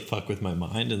used to like fuck with my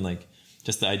mind. And like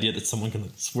just the idea that someone can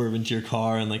like swerve into your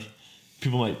car and like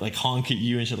people might like honk at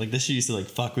you and shit, like this shit used to like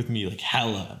fuck with me like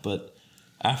hella. But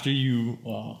after you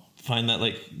find that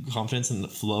like confidence and the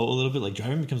flow a little bit, like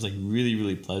driving becomes like really,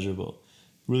 really pleasurable,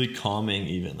 really calming,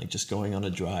 even like just going on a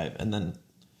drive. And then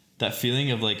that feeling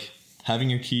of like having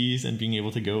your keys and being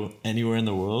able to go anywhere in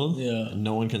the world. Yeah. And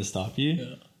no one can stop you.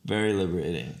 Yeah. Very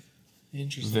liberating.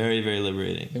 Interesting. Very, very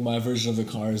liberating. Like my version of the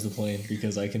car is the plane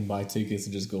because I can buy tickets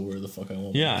and just go where the fuck I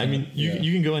want. Yeah, I mean,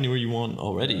 you can go anywhere you want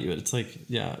already, but it's like,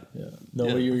 No,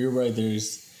 but you're right.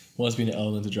 There's must be an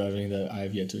element of driving that I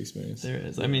have yet to experience. There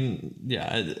is. I mean,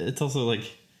 it's also like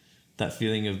that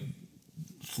feeling of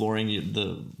flooring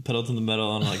the pedal to the metal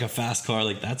on like a fast car.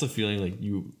 Like that's a feeling like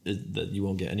that you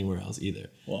won't get anywhere else either.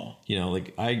 Wow. You know,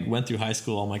 like I went through high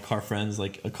school, all my car friends,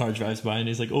 like a car drives by and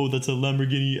he's like, oh, that's a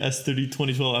Lamborghini S30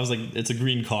 2012. I was like, it's a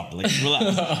green car. Like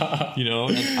relax. You know,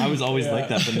 and I was always like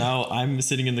that. But now I'm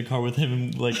sitting in the car with him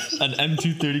and like an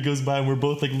M230 goes by and we're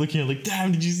both like looking at like,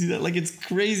 damn, did you see that? Like it's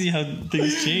crazy how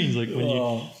things change. Like when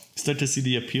you start to see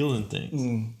the appeal in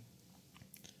things.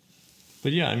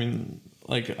 But yeah, I mean,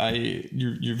 like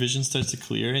your vision starts to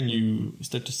clear and you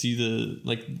start to see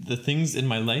the things in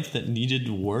my life that needed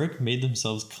work made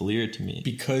themselves clear to me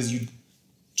because you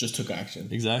just took action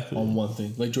exactly on one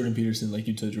thing, like Jordan Peterson, like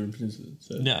you said. Jordan Peterson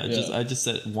said. I just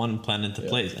set one plan into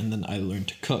place, and then I learned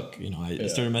to cook. You know, I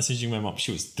started messaging my mom.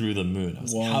 She was through the moon. I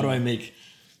was like, how do I make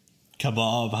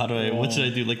kebab? How do I? What should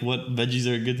I do? Like, what veggies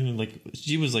are good to me? Like,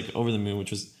 she was like over the moon,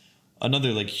 which was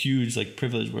another like huge like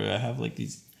privilege where I have like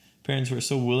these parents who are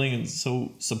so willing and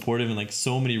so supportive and like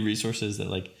so many resources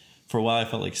that like for a while I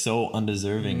felt like so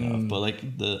undeserving of. But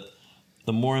like the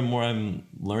more and more I'm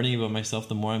learning about myself,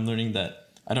 the more I'm learning that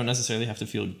I don't necessarily have to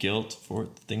feel guilt for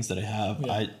the things that I have.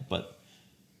 But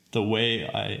the way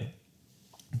I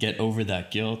get over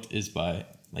that guilt is by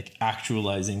like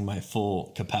actualizing my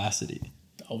full capacity.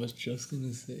 I was just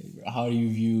gonna say, how do you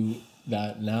view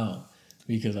that now?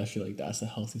 Because I feel like that's the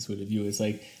healthiest way to view it. It's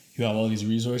like you have all these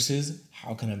resources.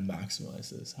 How can I maximize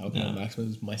this? How can I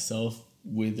maximize myself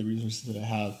with the resources that I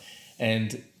have?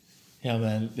 And yeah,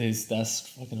 man, that's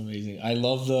fucking amazing. I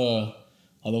love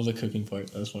the cooking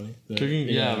part. That's funny. Cooking,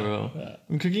 bro. Yeah.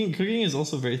 And cooking is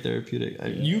also very therapeutic.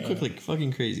 You cook like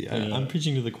fucking crazy. I'm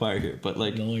preaching to the choir here, but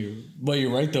like, no,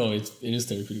 you're right though. It is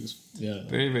therapeutic. Yeah,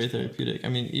 very, very therapeutic. I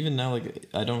mean, even now, like,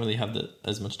 I don't really have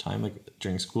as much time like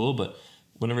during school, but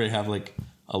whenever I have like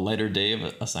a lighter day of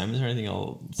assignments or anything,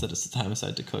 I'll set a time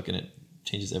aside to cook, and it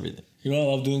changes everything. You know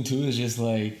what I love doing too is just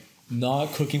like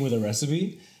not cooking with a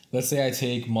recipe. Let's say I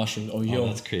take mushrooms. Oh,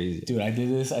 that's crazy, dude! I did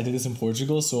this in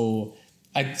Portugal, so.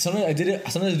 Sometimes I do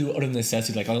it out of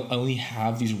necessity. Like I only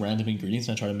have these random ingredients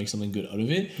and I try to make something good out of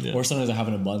it. Yeah. Or sometimes I have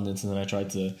an abundance and then I try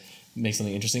to make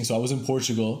something interesting. So I was in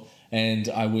Portugal and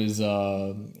I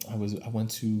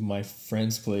went to my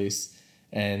friend's place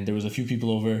and there was a few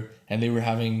people over and they were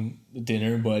having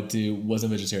dinner, but it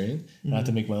wasn't vegetarian. Mm-hmm. I had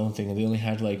to make my own thing and they only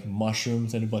had like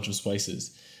mushrooms and a bunch of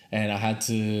spices. And I had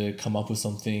to come up with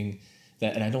something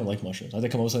and I don't like mushrooms. I had to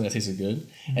come up with something that tasted good.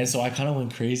 Mm-hmm. And so I kind of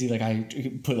went crazy. Like I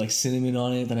put like cinnamon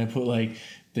on it. Then I put like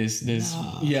this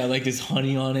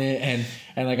honey on it.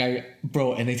 And like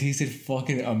and they tasted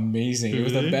fucking amazing. Really? It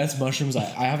was the best mushrooms. I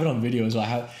have it on video. So I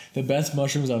have the best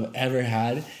mushrooms I've ever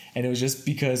had. And it was just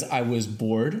because I was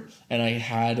bored and I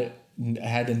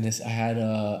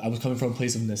was coming from a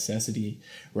place of necessity,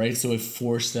 right? So it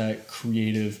forced that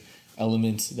creative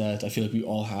element that I feel like we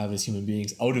all have as human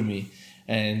beings out of me.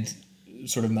 And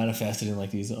sort of manifested in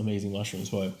like these amazing mushrooms.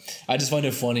 But I just find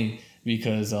it funny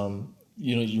because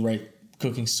you're right,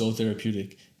 cooking's so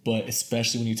therapeutic, but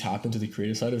especially when you tap into the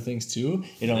creative side of things too,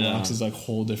 it unlocks this like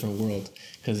whole different world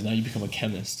because now you become a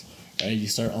chemist, right? You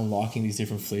start unlocking these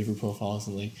different flavor profiles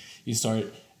and like you start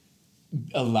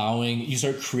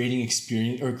creating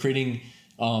experience or creating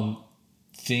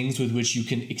things with which you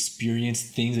can experience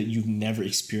things that you've never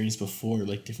experienced before,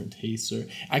 like different tastes. Or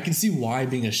I can see why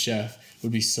being a chef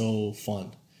would be so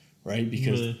fun, right?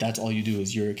 Because that's all you do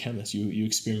is you're a chemist. You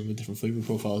experiment with different flavor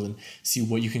profiles and see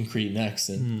what you can create next.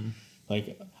 And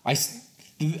like I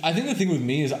think the thing with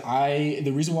me is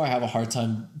the reason why I have a hard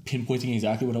time pinpointing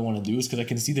exactly what I want to do is because I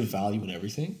can see the value in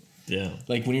everything. Yeah.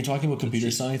 Like when you're talking about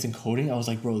computer science and coding, I was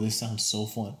like, bro, this sounds so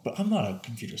fun. But I'm not a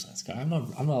computer science guy. I'm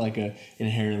not like a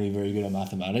inherently very good at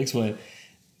mathematics, but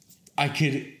I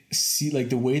could see like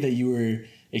the way that you were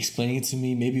explaining it to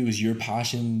me, maybe it was your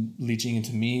passion leaching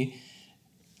into me.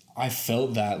 I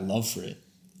felt that love for it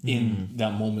in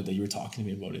that moment that you were talking to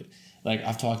me about it. Like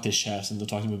I've talked to chefs and they're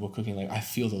talking to me about cooking. Like I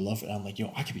feel the love for it. I'm like,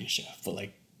 yo, I could be a chef, but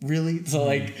like, really? So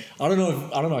like, I don't know.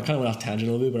 I kind of went off tangent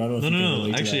a little bit, but I don't know if you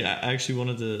can relate to that. I actually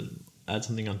wanted to add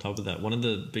something on top of that. One of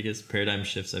the biggest paradigm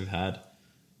shifts I've had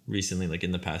recently, like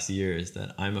in the past year, is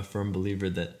that I'm a firm believer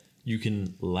that you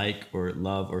can like or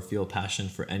love or feel passion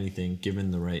for anything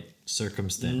given the right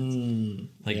circumstance.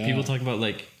 People talk about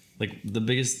like like the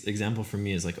biggest example for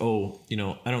me is like, oh, you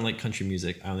know, I don't like country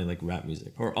music, I only like rap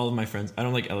music. Or all of my friends, I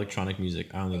don't like electronic music,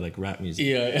 I only like rap music.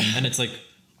 Yeah. And it's like,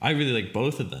 I really like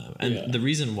both of them. And Yeah. the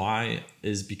reason why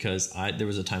is because there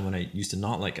was a time when I used to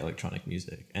not like electronic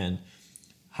music. And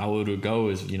how it would go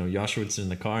is, you know, Joshua would sit in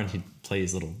the car and he'd play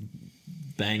his little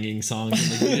banging songs.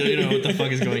 And like, you know what the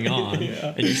fuck is going on?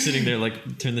 Yeah. And you're sitting there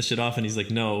like, turn this shit off. And he's like,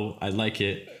 no, I like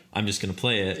it. I'm just going to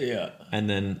play it. Yeah. And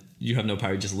then you have no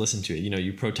power. You just listen to it. You know,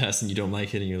 you protest and you don't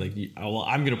like it. And you're like, oh, well,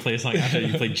 I'm going to play a song after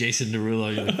you play Jason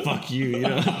Derulo. You're like, fuck you, you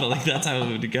know? But like, that's how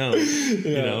it would go,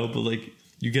 you know? But like,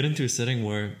 you get into a setting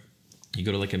where you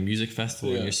go to like a music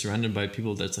festival and you're surrounded by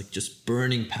people that's like just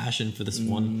burning passion for this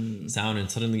one sound, and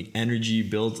suddenly energy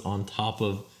builds on top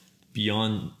of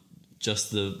beyond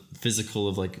just the physical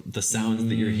of like the sounds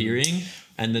that you're hearing,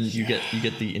 and then you get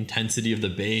the intensity of the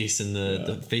bass and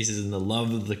the faces and the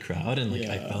love of the crowd, and like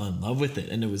I fell in love with it,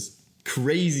 and it was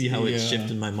crazy how it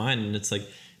shifted my mind. And it's like,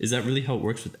 is that really how it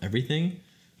works with everything?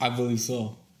 I believe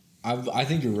so. I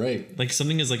think you're right. Like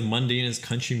something as like mundane as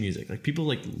country music, like people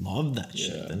like love that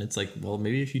shit, and it's like, well,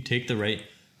 maybe if you take the right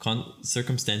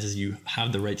circumstances, you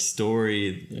have the right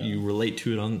story, you relate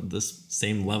to it on the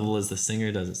same level as the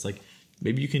singer does. It's like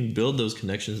maybe you can build those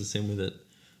connections the same way that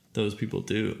those people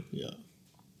do. Yeah,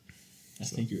 I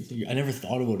think you're. I never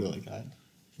thought about it like that.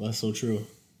 Well, that's so true.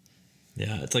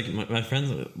 Yeah, it's like my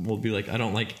friends will be like, I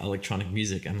don't like electronic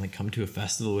music. I'm like, come to a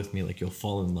festival with me, like you'll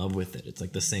fall in love with it. It's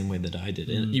like the same way that I did.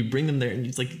 And you bring them there and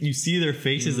it's like, you see their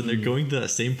faces and they're going through that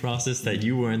same process that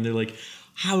you were. And they're like,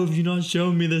 how have you not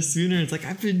shown me this sooner? It's like,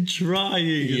 I've been trying.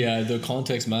 Yeah, the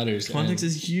context matters. Context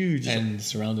is huge. And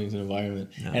surroundings and environment.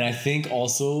 Yeah. And I think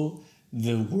also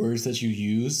the words that you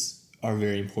use are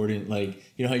very important. Like,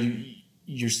 you know how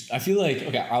I feel like,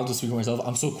 okay, I'll just speak for myself. I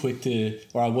was so quick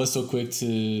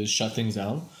to shut things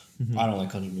down. I don't like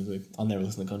country music. I'll never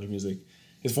listen to country music.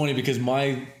 It's funny because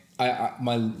my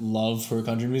love for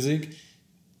country music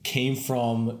came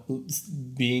from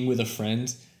being with a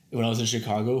friend when I was in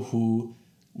Chicago who,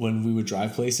 when we would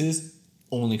drive places,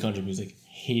 only country music.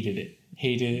 Hated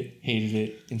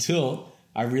it until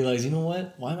I realized, you know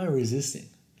what? Why am I resisting?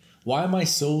 Why am I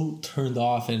so turned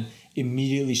off and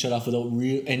immediately shut off without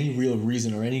any real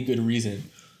reason or any good reason,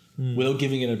 without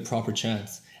giving it a proper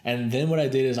chance? And then what I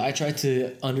did is I tried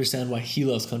to understand why he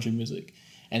loves country music.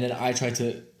 And then I tried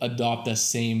to adopt that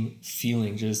same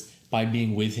feeling just by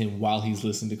being with him while he's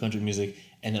listening to country music.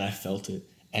 And then I felt it.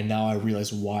 And now I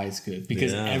realize why it's good.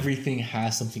 Because everything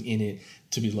has something in it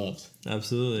to be loved.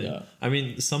 Absolutely. Yeah. I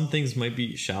mean, some things might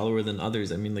be shallower than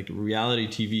others. I mean, like reality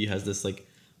TV has this like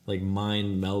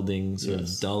mind melding sort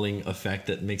of dulling effect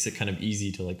that makes it kind of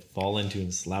easy to like fall into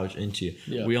and slouch into.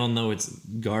 Yeah. We all know it's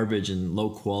garbage and low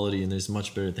quality and there's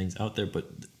much better things out there,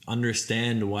 but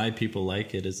understand why people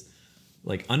like it is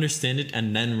like understand it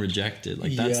and then reject it.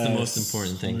 Like that's the most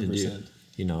important thing 100%. To do.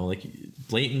 You know, like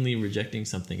blatantly rejecting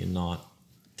something and not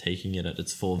taking it at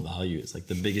its full value is like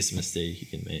the biggest mistake you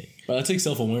can make. But that takes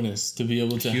self-awareness to be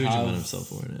able to huge amount of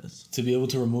self-awareness to be able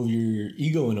to remove your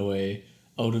ego in a way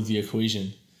out of the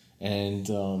equation. And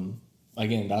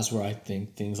again, that's where I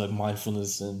think things like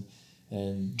mindfulness and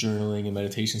journaling and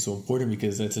meditation is so important,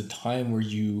 because it's a time where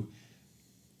you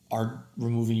are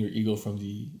removing your ego from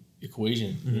the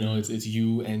equation. Mm-hmm. You know, it's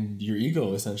you and your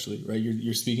ego essentially, right?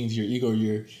 You're speaking to your ego.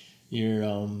 You're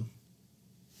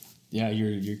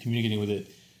communicating with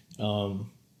it. And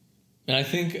I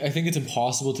think it's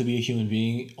impossible to be a human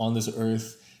being on this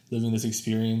earth living this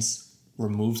experience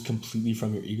removed completely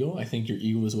from your ego. I think your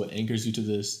ego is what anchors you to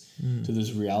this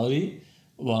reality,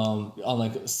 on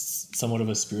like somewhat of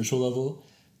a spiritual level.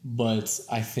 But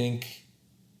I think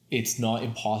it's not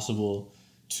impossible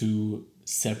to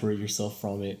separate yourself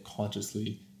from it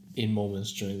consciously in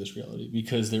moments during this reality,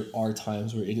 because there are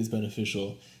times where it is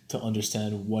beneficial to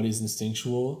understand what is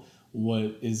instinctual,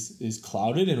 what is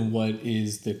clouded, and what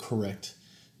is the correct,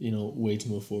 way to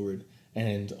move forward.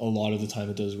 And a lot of the time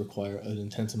it does require an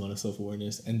intense amount of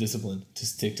self-awareness and discipline to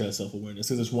stick to that self-awareness.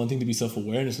 Because it's one thing to be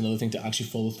self-aware and it's another thing to actually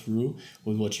follow through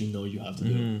with what you have to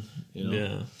do.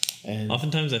 Yeah. And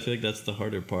oftentimes I feel like that's the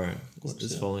harder part,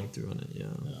 is following through on it.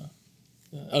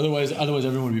 Yeah. Otherwise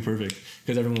everyone would be perfect,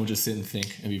 because everyone would just sit and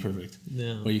think and be perfect.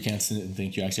 Yeah. But you can't sit and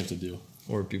think, you actually have to do.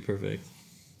 Or be perfect.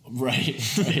 Right.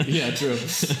 Yeah, true.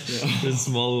 Yeah. A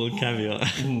small little caveat.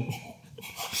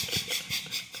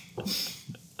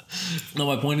 No,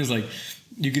 my point is, like,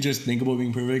 you could just think about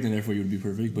being perfect and therefore you would be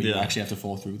perfect, but you actually have to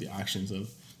follow through with the actions of.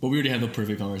 But we already had the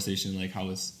perfect conversation, like how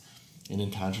it's an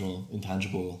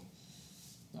intangible,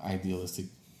 idealistic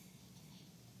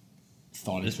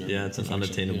thought experiment. Yeah, it's an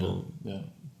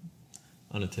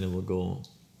unattainable goal.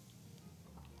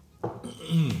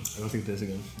 I don't think this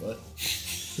again. What?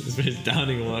 This man's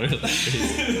downing water. What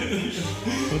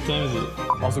time is it?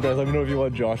 Also, guys, let me know if you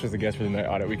want Josh as a guest for the night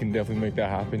audit. We can definitely make that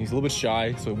happen. He's a little bit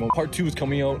shy, so part 2 is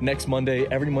coming out next Monday.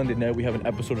 Every Monday night, we have an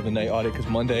episode of the night audit because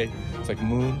Monday, it's like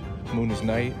moon is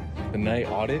night, the night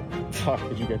audit. Fuck,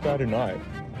 did you get that or not?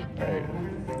 All right.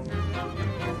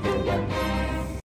 Bye.